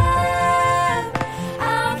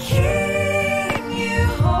 our King you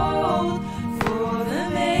hold, for the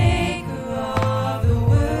maker of the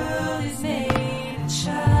world is made a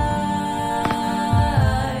child.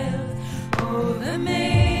 Oh, the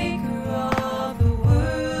maker of the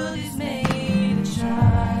world is made a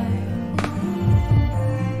child.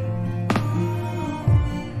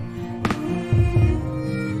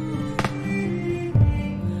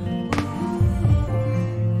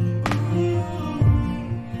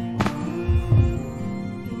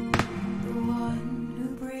 The one who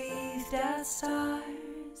breathed out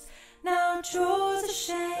stars now draws a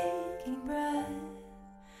shaking breath.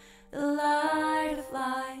 The light of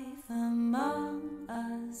life among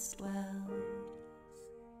us dwells.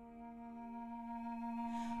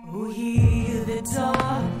 Oh, hear the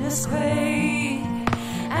darkness quake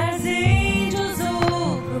as angels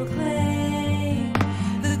all proclaim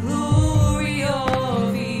the glory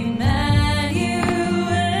of Emmanuel.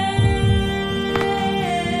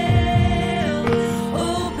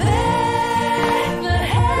 Oh, Bethlehem,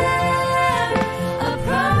 a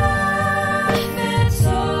prophet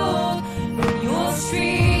told, from your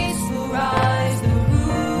streets will rise the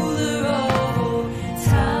ruler of all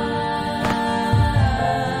time.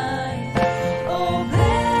 Oh,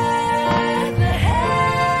 Bethlehem,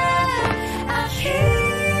 our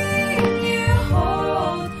King you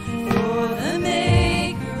hold, for the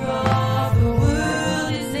maker of the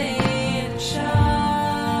world is made a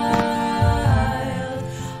child.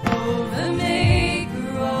 Oh, the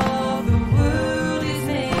maker of the world is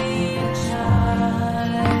made a child.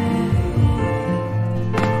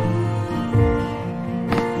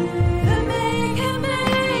 The maker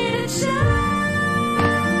made a child.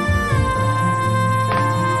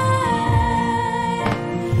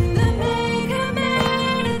 The maker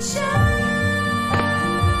made a child.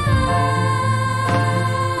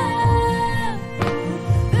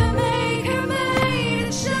 The maker made a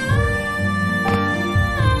child.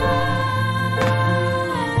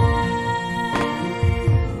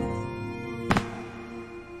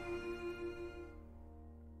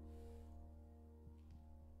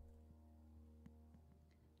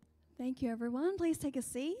 Thank you, everyone. Please take a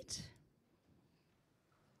seat.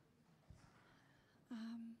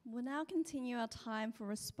 We'll now continue our time for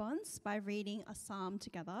response by reading a psalm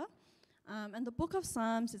together. And the book of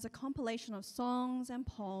Psalms is a compilation of songs and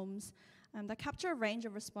poems that capture a range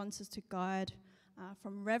of responses to God,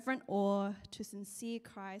 from reverent awe to sincere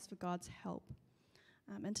cries for God's help.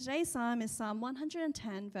 And today's psalm is Psalm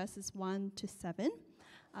 110, verses 1 to 7,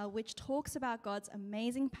 which talks about God's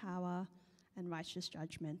amazing power and righteous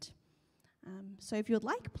judgment. So if you would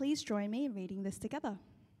like, please join me in reading this together.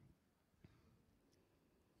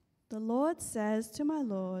 The Lord says to my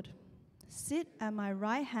Lord, sit at my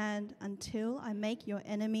right hand until I make your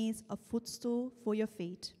enemies a footstool for your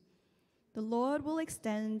feet. The Lord will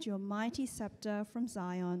extend your mighty scepter from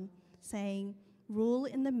Zion, saying, rule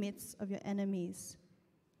in the midst of your enemies.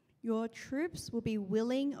 Your troops will be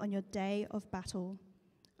willing on your day of battle.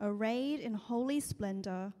 Arrayed in holy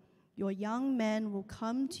splendor, your young men will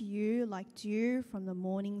come to you like dew from the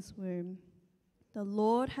morning's womb. The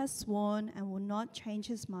Lord has sworn and will not change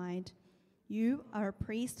his mind. You are a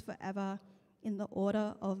priest forever in the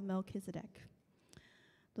order of Melchizedek.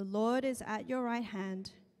 The Lord is at your right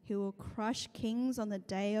hand. He will crush kings on the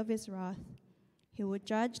day of his wrath. He will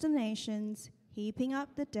judge the nations, heaping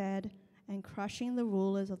up the dead and crushing the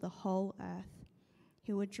rulers of the whole earth.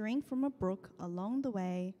 He will drink from a brook along the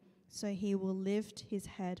way, so he will lift his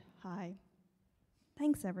head high.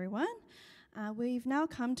 Thanks, everyone. We've now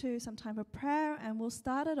come to some time of prayer, and we'll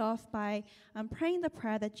start it off by praying the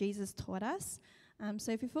prayer that Jesus taught us.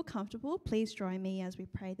 So if you feel comfortable, please join me as we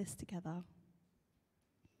pray this together.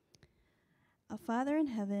 Our Father in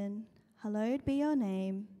heaven, hallowed be your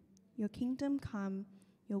name. Your kingdom come,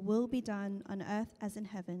 your will be done on earth as in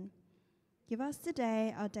heaven. Give us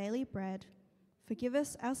today our daily bread. Forgive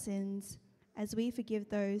us our sins, as we forgive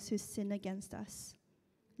those who sin against us.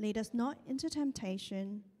 Lead us not into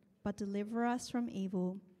temptation, but deliver us from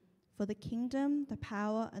evil. For the kingdom, the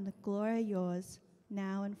power, and the glory are yours,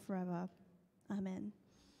 now and forever. Amen.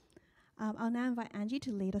 I'll now invite Angie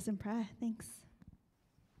to lead us in prayer. Thanks.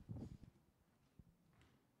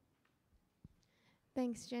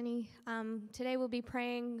 Thanks, Jenny. Today we'll be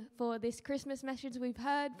praying for this Christmas message we've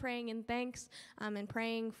heard, praying in thanks, and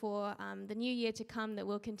praying for the new year to come, that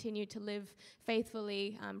we'll continue to live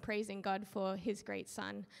faithfully, praising God for his great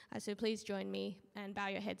Son. So please join me and bow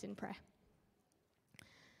your heads in prayer.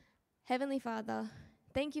 Heavenly Father,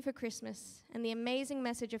 thank you for Christmas and the amazing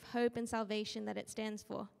message of hope and salvation that it stands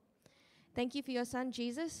for. Thank you for your Son,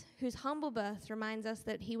 Jesus, whose humble birth reminds us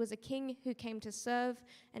that he was a king who came to serve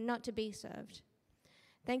and not to be served.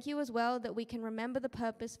 Thank you as well that we can remember the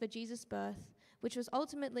purpose for Jesus' birth, which was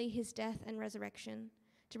ultimately his death and resurrection,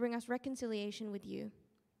 to bring us reconciliation with you.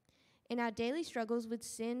 In our daily struggles with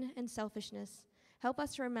sin and selfishness, help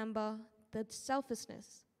us to remember the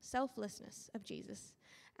selflessness of Jesus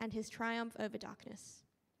and his triumph over darkness.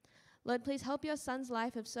 Lord, please help your Son's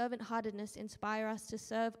life of servant-heartedness inspire us to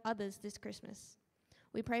serve others this Christmas.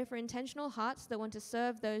 We pray for intentional hearts that want to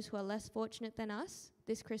serve those who are less fortunate than us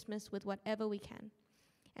this Christmas with whatever we can.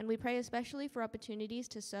 And we pray especially for opportunities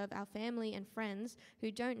to serve our family and friends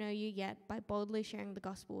who don't know you yet by boldly sharing the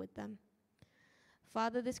gospel with them.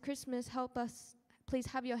 Father, this Christmas, help us, please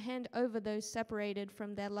have your hand over those separated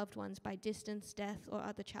from their loved ones by distance, death, or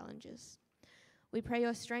other challenges. We pray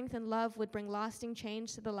your strength and love would bring lasting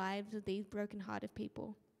change to the lives of these broken-hearted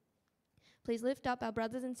people. Please lift up our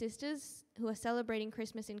brothers and sisters who are celebrating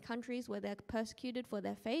Christmas in countries where they're persecuted for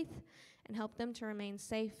their faith, and help them to remain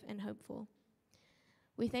safe and hopeful.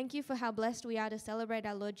 We thank you for how blessed we are to celebrate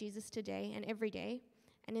our Lord Jesus today and every day.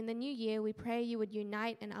 And in the new year, we pray you would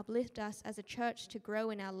unite and uplift us as a church to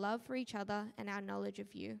grow in our love for each other and our knowledge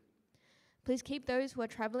of you. Please keep those who are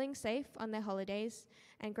traveling safe on their holidays,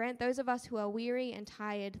 and grant those of us who are weary and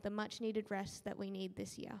tired the much-needed rest that we need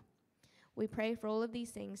this year. We pray for all of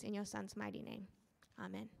these things in your Son's mighty name.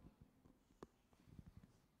 Amen.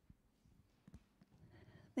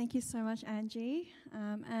 Thank you so much, Angie.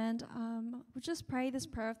 We'll just pray this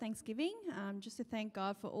prayer of thanksgiving, just to thank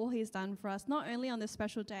God for all he's done for us, not only on this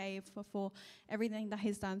special day, for everything that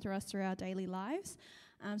he's done through us through our daily lives.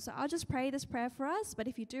 So I'll just pray this prayer for us, but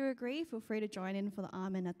if you do agree, feel free to join in for the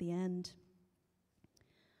Amen at the end.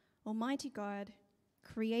 Almighty God,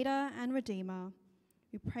 Creator and Redeemer,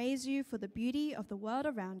 we praise you for the beauty of the world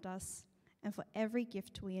around us and for every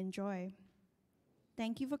gift we enjoy.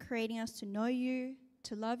 Thank you for creating us to know you,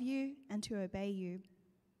 to love you, and to obey you.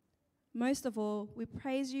 Most of all, we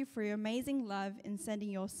praise you for your amazing love in sending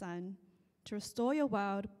your Son to restore your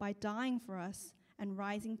world by dying for us and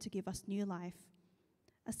rising to give us new life.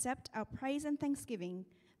 Accept our praise and thanksgiving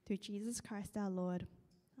through Jesus Christ our Lord.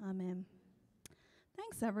 Amen.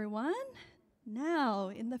 Thanks, everyone. Now,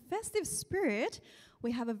 in the festive spirit,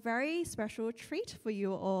 we have a very special treat for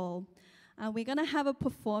you all. We're going to have a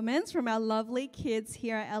performance from our lovely kids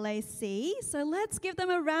here at LAC, so let's give them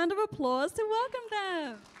a round of applause to welcome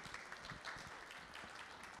them.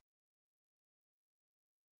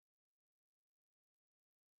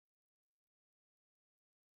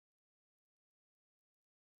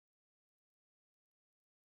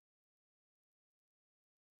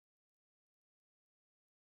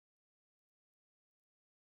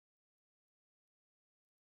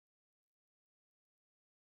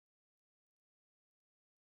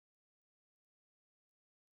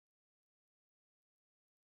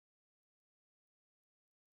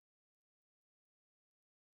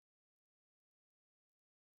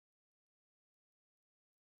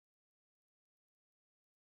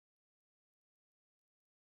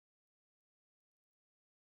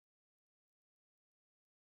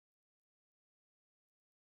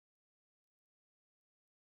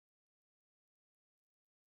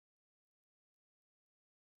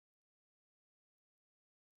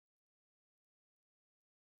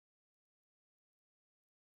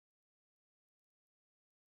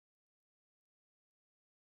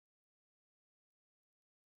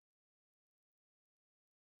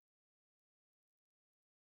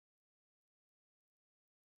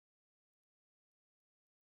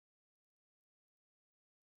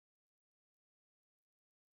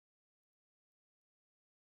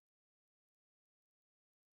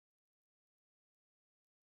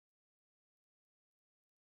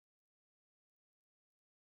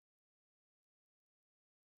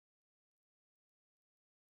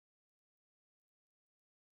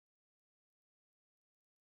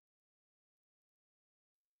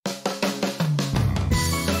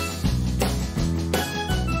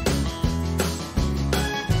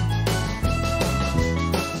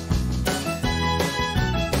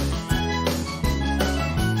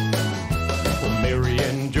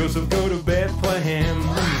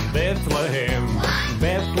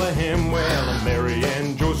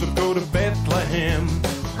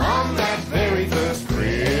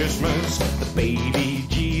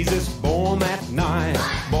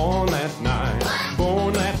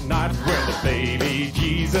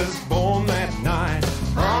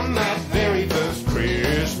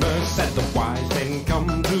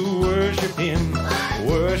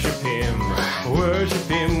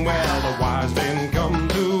 born. Well, the wise men come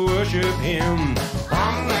to worship him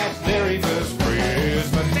on that very first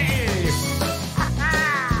Christmas day.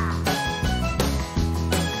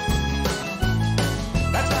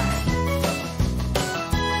 That's right.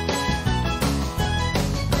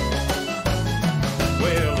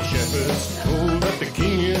 Well, the shepherds told that the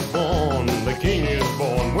king is born. The king is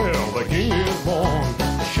born. Well, the king is born.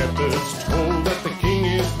 The shepherds told that the king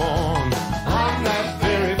is born on that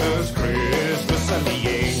very first Christmas, and the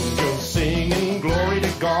angels singing glory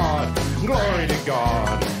to God, glory to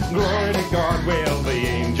God, glory to God. Well, the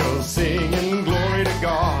angels singing glory to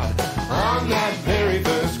God on that very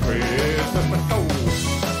first Christmas. Oh,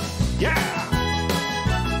 yeah.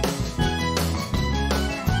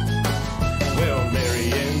 Well,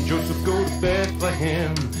 Mary and Joseph go to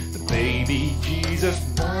Bethlehem. The baby Jesus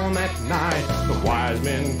born that night. The wise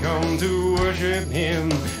men come to worship him.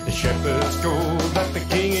 The shepherds told that the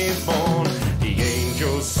king is born. The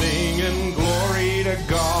angels singing glory to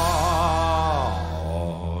God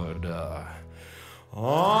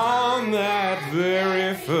on that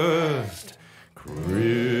very first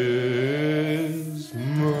Christmas.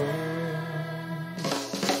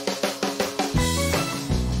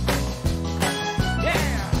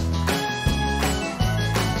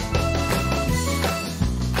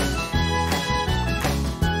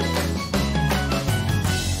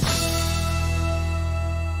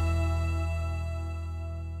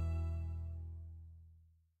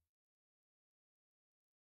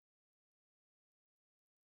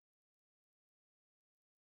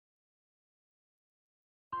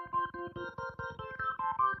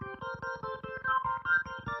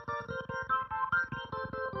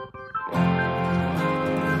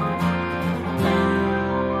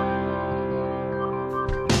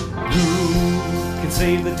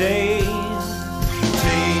 Save the day,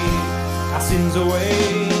 take our sins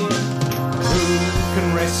away. Who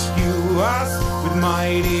can rescue us with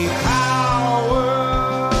mighty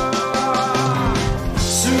power?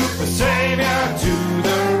 Super Savior to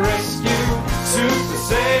the rescue, Super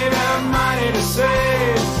Savior mighty to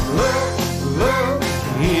save. Look, look,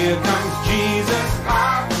 here comes Jesus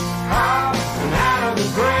up, up and out of the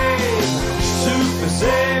grave. Super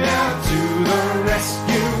Savior to the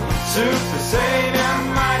rescue, Super Savior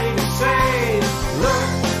mighty to save. Look,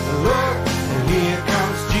 look, and here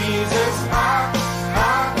comes Jesus up,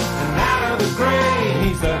 up and out of the grave.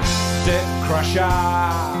 He's the death crusher,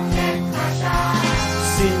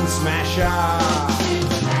 sin smasher.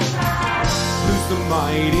 Who's the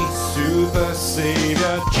mighty super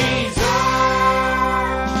savior? Jesus.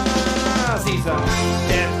 He's the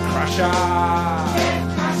death crusher,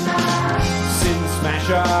 sin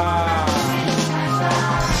smasher.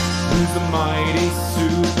 Who's the mighty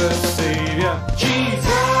super savior? Jesus!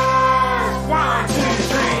 1, 2,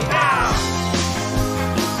 3, now!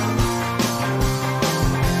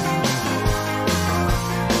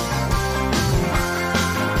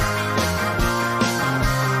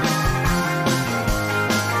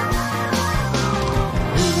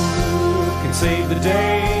 Who can save the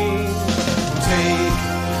day? Take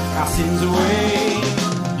our sins away.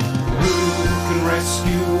 Who can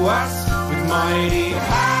rescue us with mighty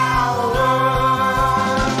power?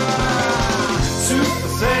 Super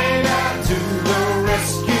Savior to the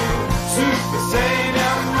rescue, Super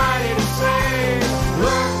Savior mighty to save.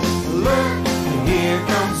 Look, look, and here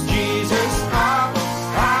comes Jesus up,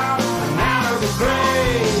 up and out of the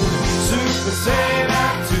grave. Super Savior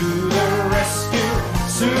to the rescue,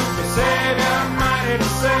 Super Savior mighty to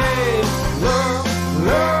save. Look,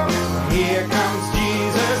 look, here comes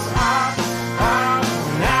Jesus up, up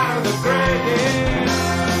and out of the grave.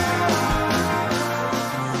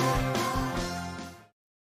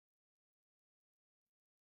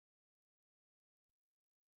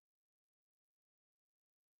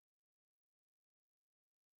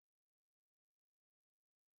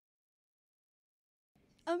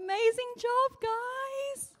 Amazing job,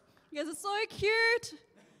 guys. You guys are so cute.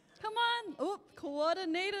 Come on. Oh,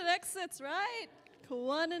 coordinated exits, right?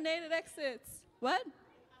 Coordinated exits. What?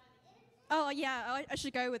 Oh, yeah, I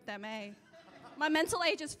should go with them, eh? My mental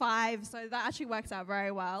age is 5, so that actually works out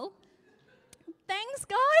very well. Thanks,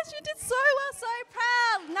 guys. You did so well, so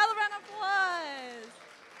proud. Another round of applause.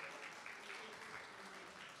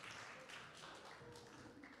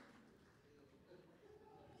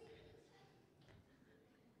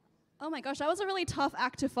 Oh my gosh, that was a really tough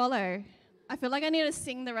act to follow. I feel like I need to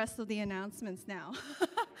sing the rest of the announcements now.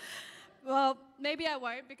 Well, maybe I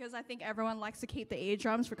won't because I think everyone likes to keep the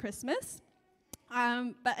eardrums for Christmas.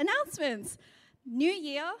 But announcements. New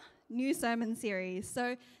year, new sermon series.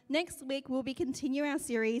 So next week we'll be continuing our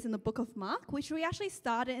series in the book of Mark, which we actually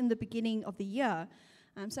started in the beginning of the year.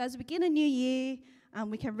 So as we begin a new year,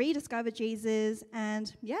 we can rediscover Jesus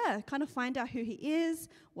and, kind of find out who he is,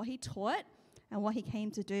 what he taught, and what he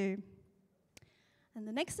came to do. And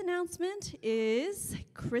the next announcement is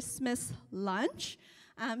Christmas lunch.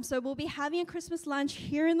 So we'll be having a Christmas lunch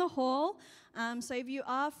here in the hall. So if you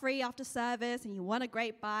are free after service and you want a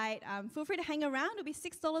great bite, feel free to hang around. It'll be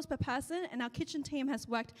 $6 per person, and our kitchen team has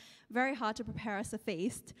worked very hard to prepare us a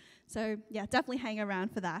feast. So definitely hang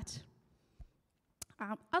around for that.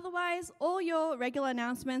 Otherwise, all your regular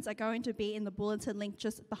announcements are going to be in the bulletin link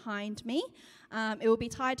just behind me. It will be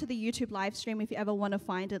tied to the YouTube live stream if you ever want to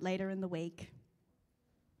find it later in the week.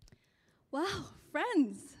 Wow,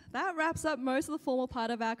 friends, that wraps up most of the formal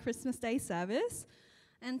part of our Christmas Day service.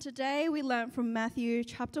 And today we learned from Matthew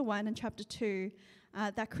chapter 1 and chapter 2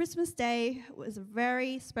 that Christmas Day was a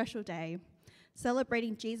very special day,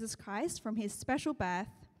 celebrating Jesus Christ from his special birth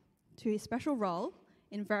to his special role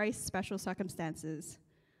in very special circumstances.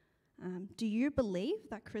 Do you believe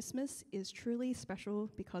that Christmas is truly special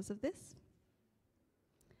because of this?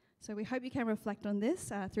 So we hope you can reflect on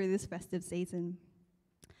this through this festive season.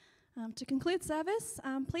 To conclude service,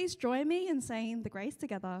 please join me in saying the grace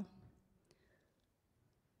together.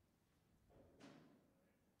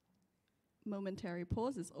 Momentary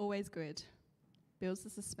pause is always good. Builds the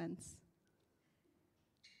suspense.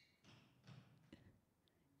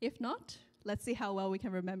 If not, let's see how well we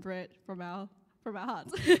can remember it from our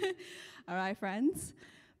hearts. All right, friends.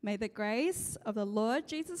 May the grace of the Lord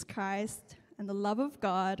Jesus Christ and the love of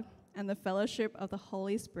God and the fellowship of the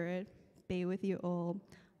Holy Spirit be with you all.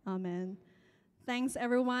 Amen. Thanks,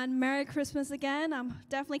 everyone. Merry Christmas again.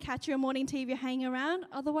 Definitely catch you on morning tea if you're hanging around.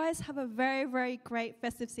 Otherwise, have a very, very great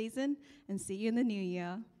festive season and see you in the new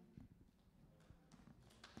year.